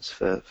accounts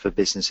for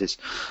businesses,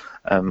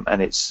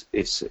 and it's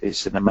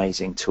an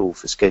amazing tool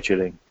for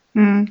scheduling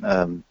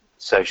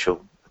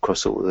social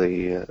across all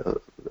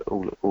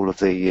of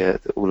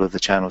the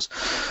channels.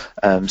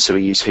 So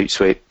we use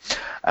Hootsuite,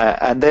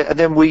 and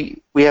then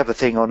we have a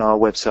thing on our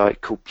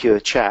website called Pure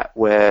Chat,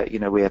 where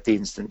we have the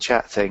instant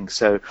chat thing.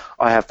 So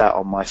I have that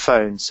on my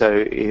phone.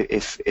 So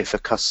if a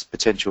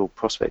potential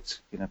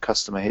prospect,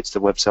 customer hits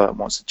the website and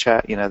wants to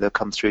chat, they'll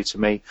come through to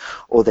me,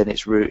 or then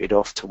it's routed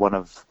off to one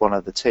of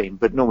the team.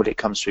 But normally it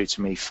comes through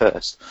to me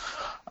first,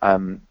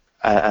 and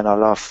I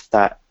love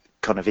that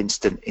kind of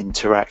instant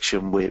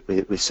interaction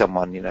with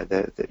someone.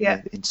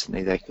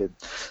 Instantly they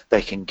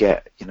can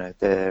get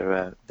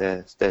their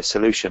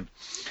solution.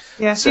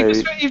 Yeah, so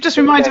you've just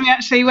reminded me,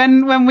 actually,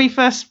 when we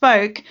first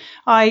spoke,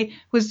 I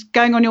was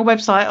going on your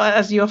website,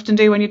 as you often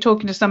do when you're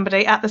talking to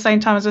somebody, at the same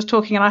time as I was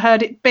talking, and I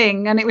heard it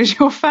bing, and it was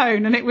your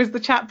phone, and it was the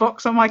chat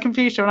box on my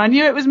computer, and I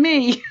knew it was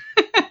me.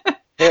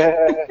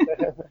 Yeah,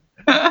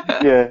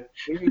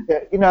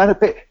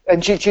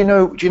 and do you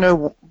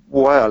know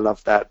why I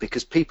love that?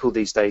 Because people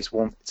these days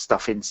want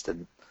stuff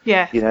instant.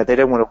 Yeah. They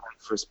don't want to wait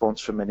for a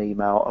response from an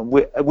email. And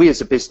we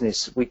as a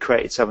business, we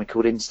created something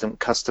called Instant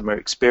Customer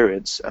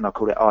Experience, and I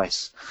call it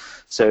ICE.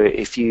 So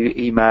if you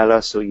email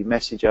us or you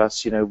message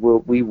us,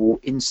 we will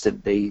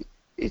instantly,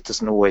 it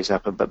doesn't always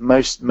happen, but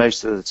most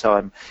of the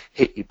time,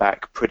 hit you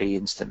back pretty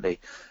instantly.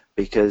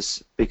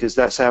 Because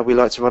that's how we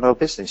like to run our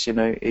business.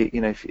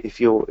 If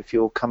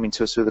you're coming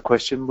to us with a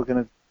question, we're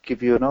going to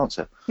give you an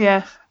answer.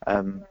 Yeah.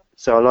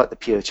 So I like the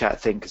Pure Chat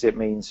thing because it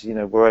means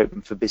we're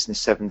open for business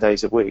 7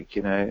 days a week.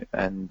 And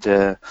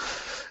I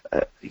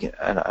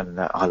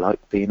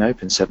like being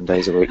open 7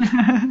 days a week.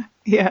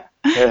 Yeah.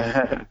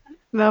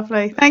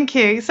 Lovely, thank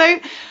you. So,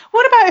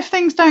 what about if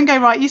things don't go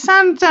right? You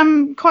sound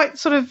quite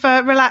sort of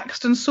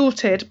relaxed and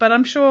sorted, but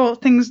I'm sure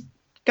things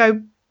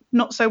go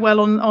not so well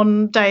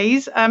on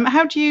days.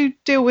 How do you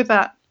deal with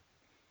that?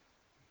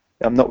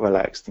 I'm not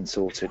relaxed and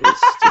sorted.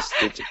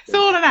 It's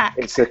all an act.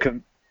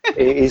 It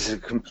is a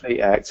complete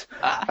act.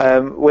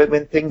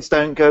 When things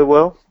don't go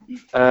well,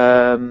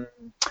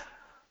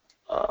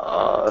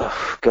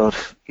 God,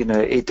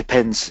 it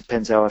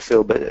depends how I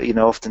feel. But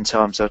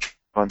oftentimes I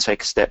try and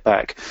take a step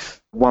back.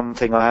 One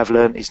thing I have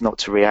learned is not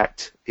to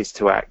react, is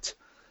to act.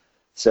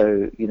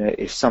 So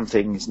if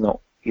something is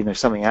not,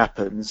 something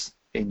happens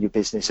in your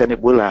business, and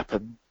it will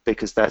happen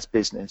because that's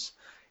business,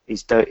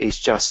 is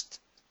just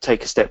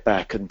take a step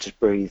back and just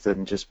breathe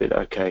and just be like,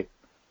 okay,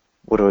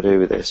 what do I do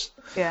with this?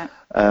 Yeah.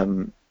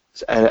 And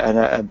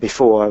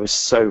before I was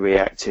so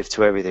reactive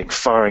to everything,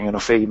 firing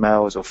off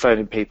emails or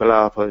phoning people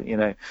up, or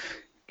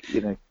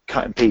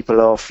cutting people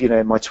off.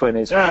 In my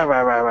 20s,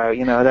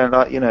 I don't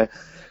like,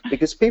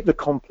 because people are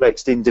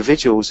complex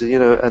individuals,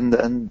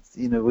 and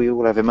we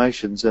all have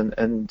emotions,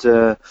 and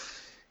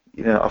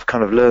I've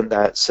kind of learned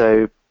that.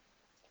 So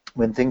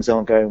when things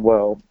aren't going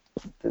well,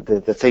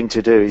 the thing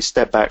to do is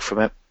step back from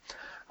it,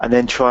 and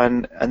then try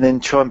and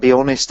be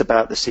honest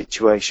about the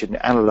situation,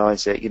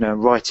 analyze it,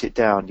 and write it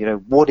down.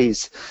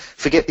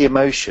 Forget the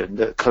emotion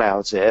that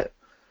clouds it.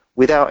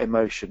 Without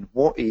emotion,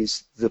 what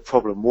is the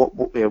problem?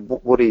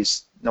 What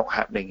is not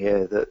happening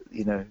here that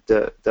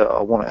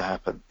I want to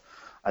happen?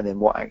 And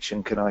then what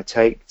action can I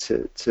take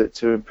to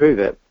improve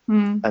it?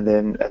 And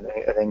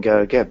then go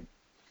again.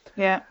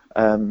 Yeah.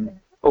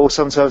 Or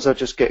sometimes I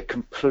just get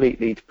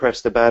completely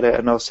depressed about it,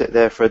 and I'll sit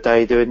there for a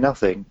day doing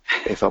nothing,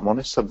 if I'm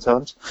honest,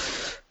 sometimes.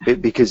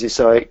 Because it's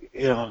like,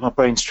 my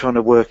brain's trying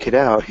to work it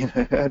out,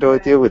 how do I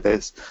deal with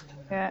this?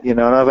 Yeah. And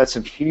I've had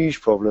some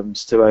huge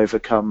problems to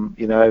overcome,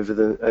 over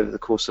the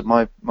course of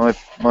my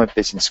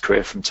business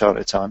career from time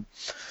to time.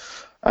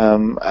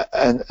 And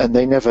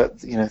they never,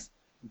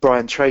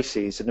 Brian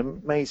Tracy is an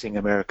amazing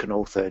American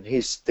author, and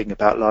his thing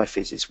about life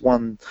is it's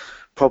one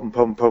problem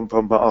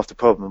after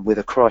problem with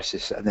a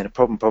crisis, and then a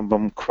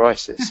problem,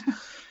 crisis.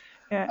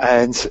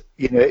 And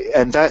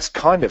and that's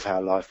kind of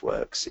how life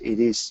works. It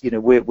is,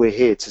 we're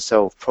here to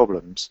solve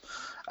problems,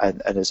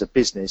 and as a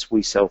business,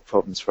 we solve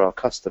problems for our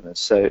customers.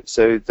 So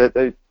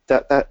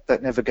that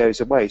never goes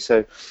away.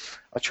 So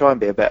I try and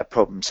be a better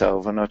problem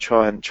solver, and I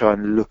try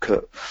and look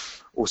at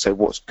also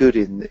what's good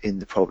in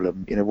the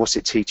problem. What's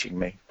it teaching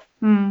me?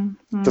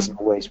 It doesn't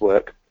always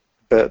work,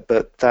 but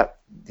that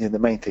the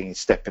main thing is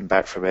stepping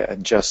back from it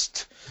and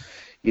just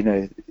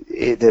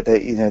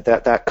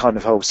that kind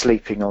of whole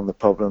sleeping on the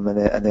problem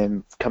and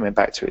then coming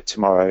back to it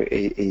tomorrow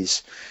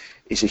is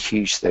a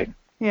huge thing.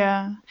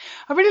 Yeah,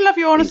 I really love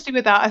your honesty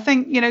with that. I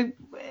think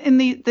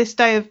in this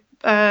day of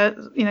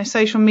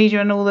social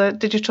media and all the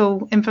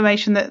digital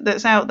information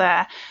that's out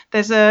there,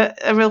 there's a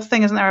real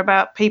thing, isn't there,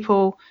 about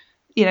people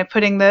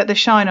putting the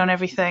shine on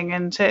everything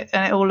and it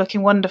all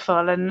looking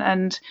wonderful,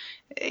 and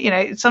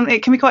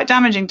it can be quite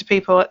damaging to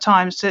people at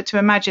times to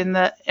imagine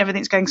that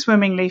everything's going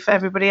swimmingly for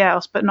everybody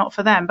else but not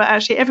for them. But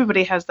actually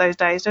everybody has those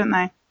days, don't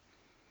they?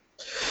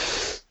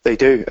 They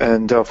do,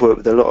 and I've worked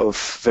with a lot of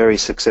very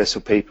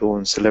successful people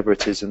and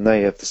celebrities, and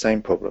they have the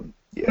same problem.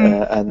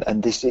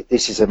 And this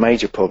is a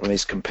major problem,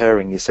 is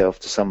comparing yourself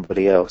to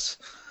somebody else.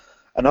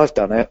 And I've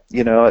done it.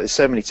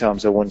 So many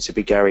times I wanted to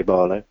be Gary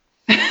Barlow.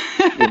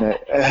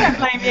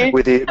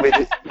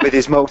 With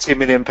his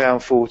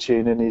multi-million-pound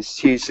fortune and his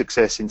huge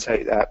success in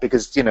Take That,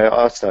 because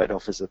I started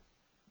off as a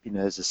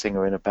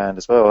singer in a band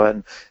as well,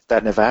 and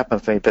that never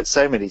happened for me. But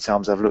so many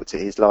times I've looked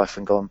at his life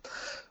and gone,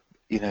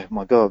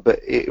 my God, but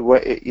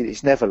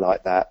it's never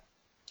like that.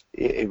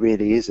 It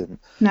really isn't.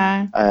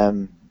 No.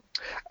 And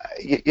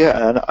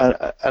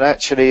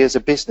actually, as a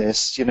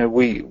business,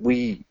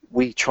 we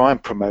try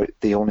and promote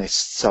the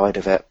honest side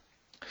of it,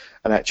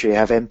 and actually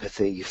have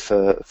empathy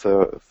for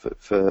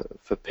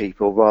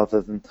people,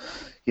 rather than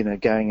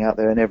going out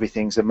there and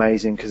everything's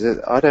amazing, because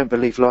I don't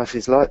believe life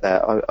is like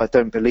that. I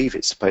don't believe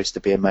it's supposed to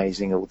be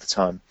amazing all the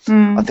time.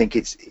 I think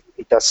it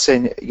does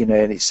send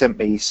and it sent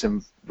me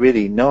some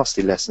really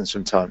nasty lessons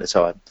from time to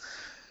time,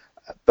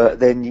 but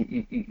then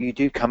you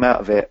do come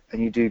out of it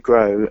and you do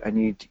grow and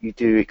you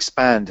do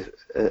expand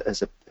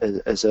as a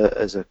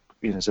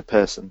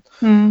person,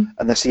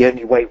 and that's the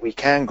only way we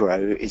can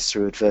grow, is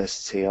through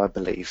adversity, I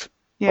believe.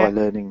 By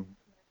learning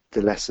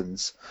the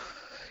lessons.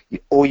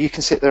 Or you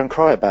can sit there and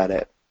cry about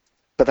it,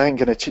 but they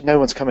ain't no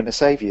one's coming to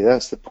save you.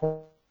 That's the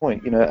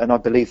point, and I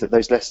believe that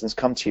those lessons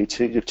come to you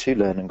to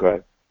learn and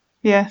grow.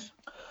 Yes.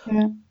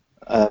 Yeah.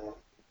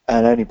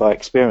 And only by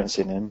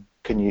experiencing them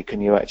can you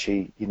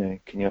actually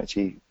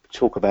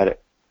talk about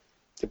it.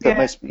 But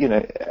most, they've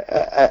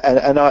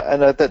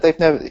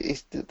never.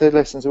 The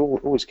lessons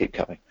always keep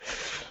coming.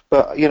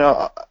 But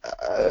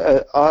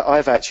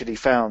I've actually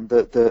found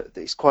that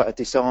it's quite a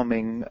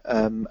disarming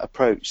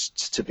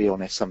approach, to be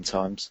honest,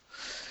 sometimes,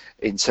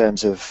 in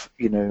terms of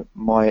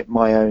my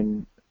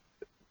own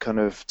kind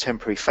of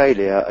temporary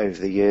failure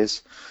over the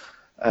years.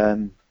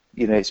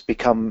 It's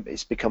become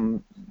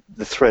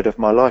the thread of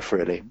my life,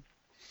 really.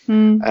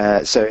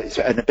 So it's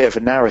a bit of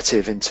a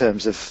narrative in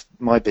terms of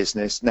my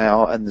business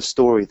now, and the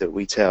story that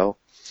we tell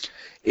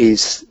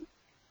is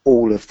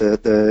all of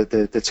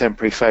the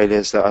temporary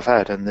failures that I've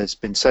had, and there's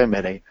been so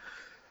many,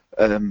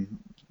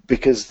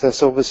 because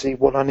that's obviously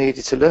what I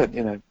needed to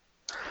learn,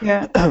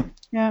 Yeah.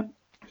 Yeah.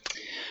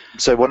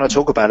 So when I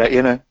talk about it,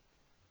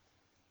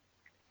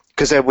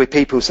 because there were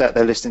people sat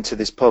there listening to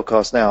this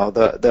podcast now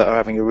that are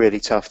having a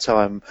really tough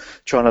time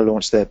trying to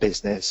launch their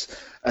business,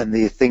 and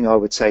the thing I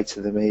would say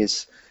to them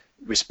is,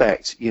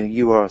 respect.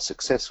 You are a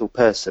successful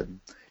person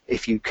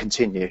if you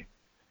continue.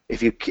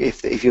 If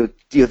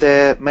you're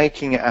there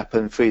making it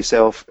happen for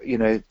yourself,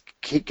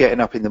 keep getting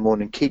up in the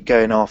morning, keep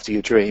going after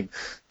your dream,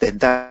 then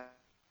that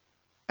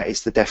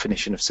is the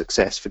definition of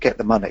success. Forget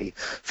the money,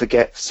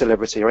 forget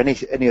celebrity or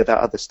any of that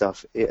other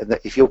stuff.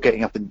 If you're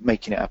getting up and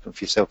making it happen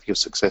for yourself, you're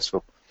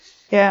successful.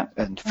 Yeah.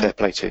 And fair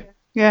play to you.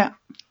 Yeah.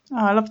 Oh,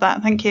 I love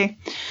that. Thank you.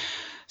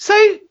 So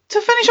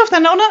to finish off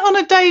then, on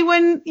a day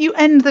when you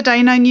end the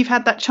day knowing you've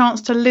had that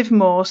chance to live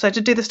more, so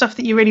to do the stuff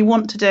that you really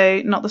want to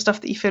do, not the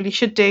stuff that you feel you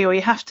should do or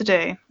you have to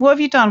do, what have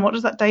you done? What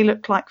does that day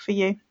look like for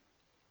you?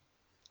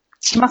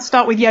 You must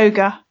start with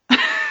yoga.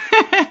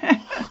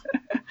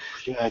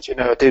 Yeah, I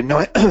do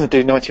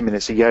 90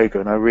 minutes of yoga,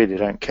 and I really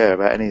don't care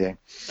about anything.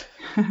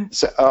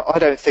 So I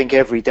don't think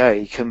every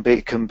day can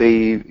be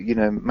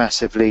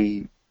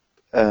massively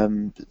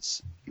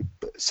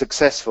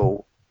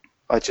successful.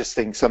 I just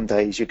think some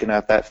days you're going to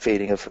have that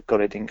feeling of,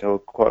 God, it didn't go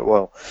quite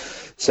well.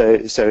 So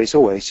it's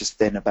always just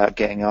then about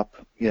getting up,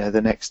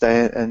 the next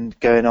day and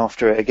going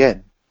after it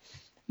again.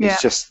 Yeah.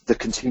 It's just the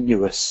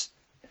continuous,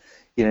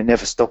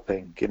 never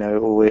stopping,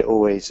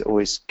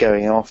 always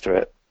going after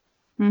it,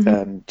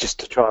 just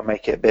to try and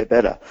make it a bit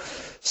better.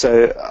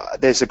 So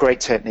there's a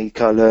great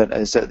technique I learned,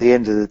 is at the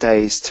end of the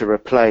day is to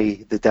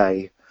replay the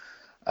day.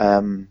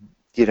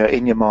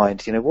 In your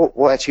mind,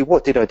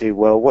 what did I do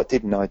well, what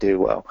didn't I do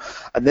well?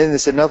 And then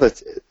there's another,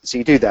 so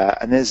you do that,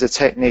 and there's a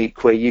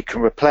technique where you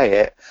can replay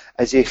it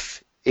as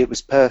if it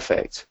was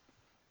perfect.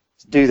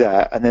 Do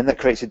that, and then that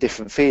creates a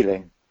different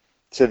feeling.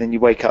 So then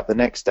you wake up the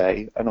next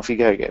day, and off you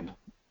go again.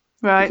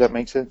 Right. Does that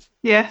make sense?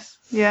 Yes.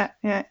 Yeah.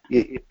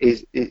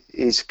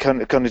 It's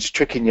kind of just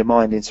tricking your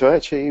mind into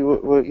actually,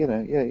 well,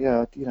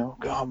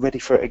 I'm ready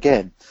for it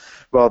again,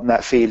 rather than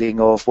that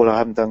feeling of, well, I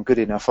haven't done good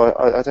enough.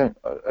 I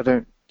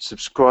don't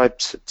subscribe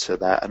to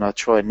that, and I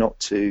try not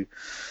to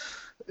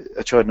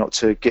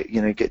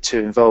get too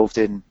involved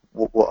in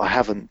what I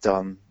haven't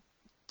done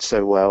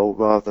so well,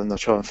 rather than I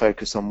try and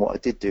focus on what I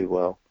did do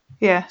well.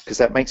 Yeah. Because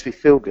that makes me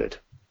feel good.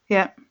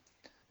 Yeah.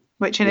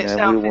 Which in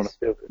itself is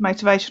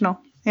motivational.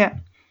 Yeah.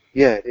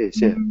 Yeah, it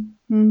is. Yeah.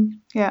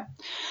 Yeah.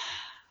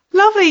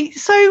 Lovely.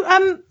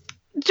 So,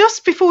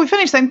 just before we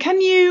finish, then, can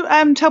you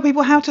tell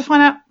people how to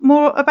find out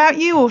more about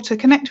you or to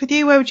connect with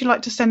you? Where would you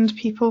like to send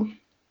people?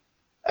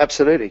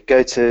 Absolutely.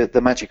 Go to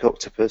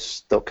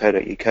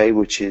themagicoctopus.co.uk,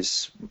 which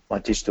is my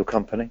digital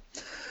company,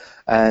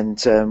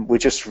 and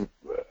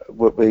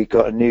we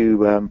got a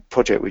new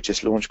project we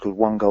just launched called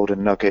One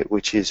Golden Nugget,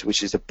 which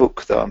is a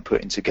book that I'm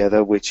putting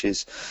together, which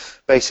is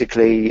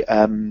basically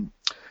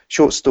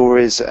short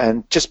stories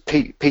and just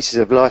pieces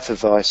of life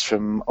advice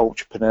from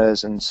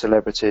entrepreneurs and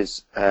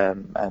celebrities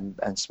and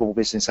small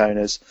business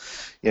owners.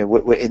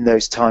 We're in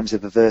those times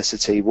of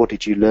adversity. What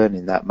did you learn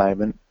in that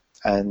moment?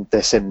 And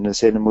they're sending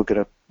us in, and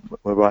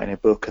we're writing a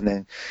book and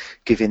then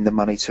giving the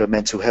money to a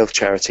mental health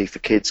charity for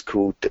kids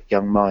called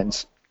Young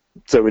Minds.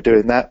 So we're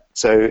doing that.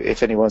 So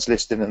if anyone's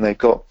listening and they've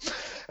got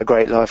a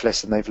great life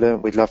lesson they've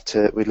learned, we'd love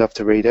to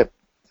read it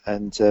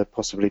and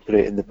possibly put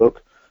it in the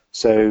book.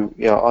 So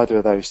either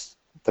of those,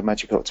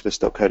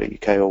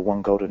 themagicoctopus.co.uk or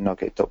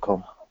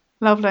onegoldennugget.com.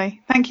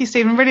 Lovely. Thank you,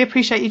 Stephen. Really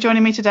appreciate you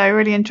joining me today. I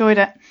really enjoyed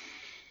it.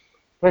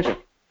 Pleasure.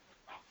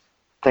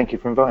 Thank you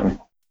for inviting me.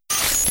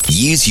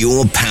 Use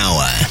your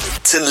power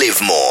to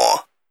live more.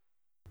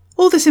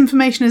 All this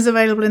information is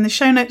available in the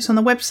show notes on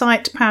the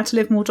website,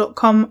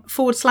 powertolivemore.com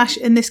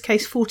 / in this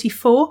case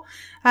 44.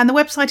 And the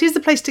website is the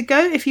place to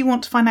go if you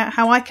want to find out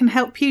how I can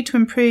help you to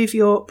improve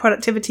your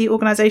productivity,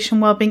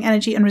 organisation, wellbeing,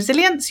 energy and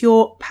resilience,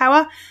 your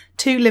power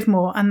to live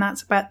more. And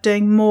that's about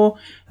doing more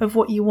of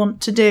what you want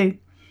to do.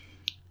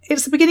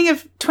 It's the beginning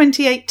of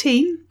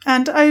 2018,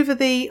 and over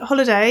the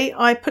holiday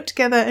I put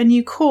together a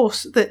new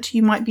course that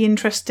you might be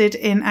interested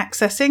in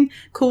accessing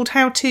called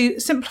How to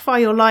Simplify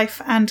Your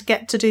Life and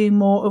Get to Do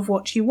More of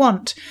What You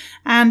Want.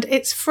 And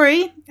it's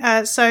free,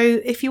 so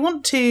if you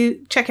want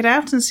to check it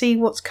out and see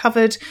what's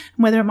covered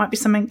and whether it might be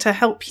something to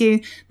help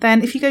you,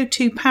 then if you go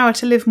to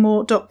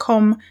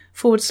powertolivemore.com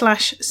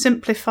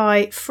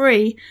 /simplify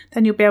free,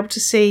 then you'll be able to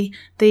see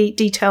the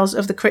details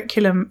of the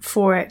curriculum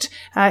for it.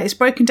 It's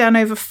broken down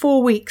over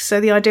 4 weeks, so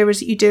the idea is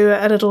that you do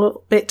a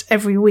little bit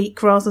every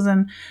week rather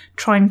than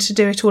trying to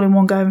do it all in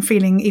one go and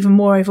feeling even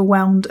more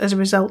overwhelmed as a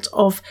result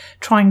of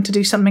trying to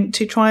do something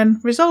to try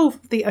and resolve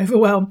the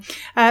overwhelm.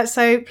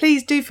 So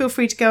please do feel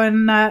free to go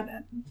and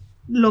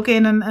log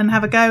in and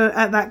have a go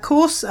at that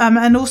course,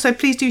 and also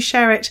please do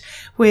share it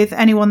with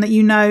anyone that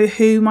you know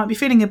who might be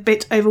feeling a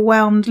bit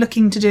overwhelmed,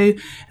 looking to do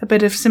a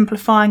bit of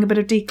simplifying, a bit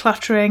of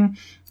decluttering,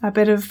 a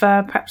bit of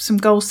perhaps some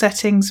goal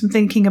setting, some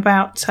thinking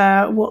about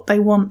what they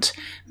want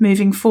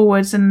moving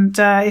forwards. And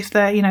if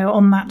they're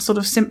on that sort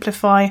of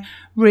simplify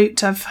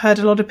route, I've heard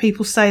a lot of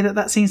people say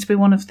that seems to be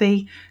one of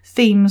the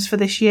themes for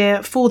this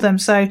year for them.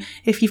 So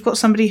if you've got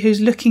somebody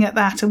who's looking at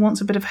that and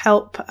wants a bit of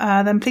help,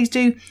 then please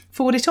do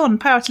forward it on,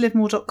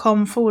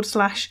 powertolivemore.com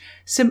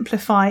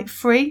 /simplify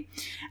free.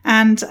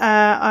 And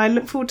I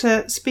look forward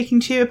to speaking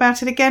to you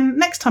about it again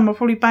next time. I'll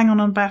probably bang on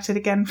about it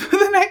again for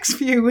the next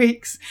few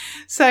weeks.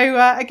 So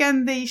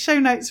again, the show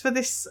notes for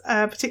this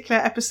particular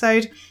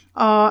episode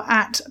are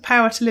at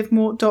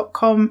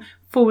powertolivemore.com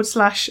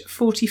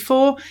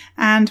 /44,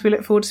 and we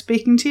look forward to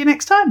speaking to you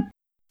next time.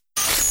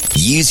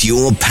 Use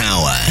your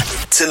power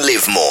to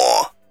live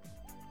more.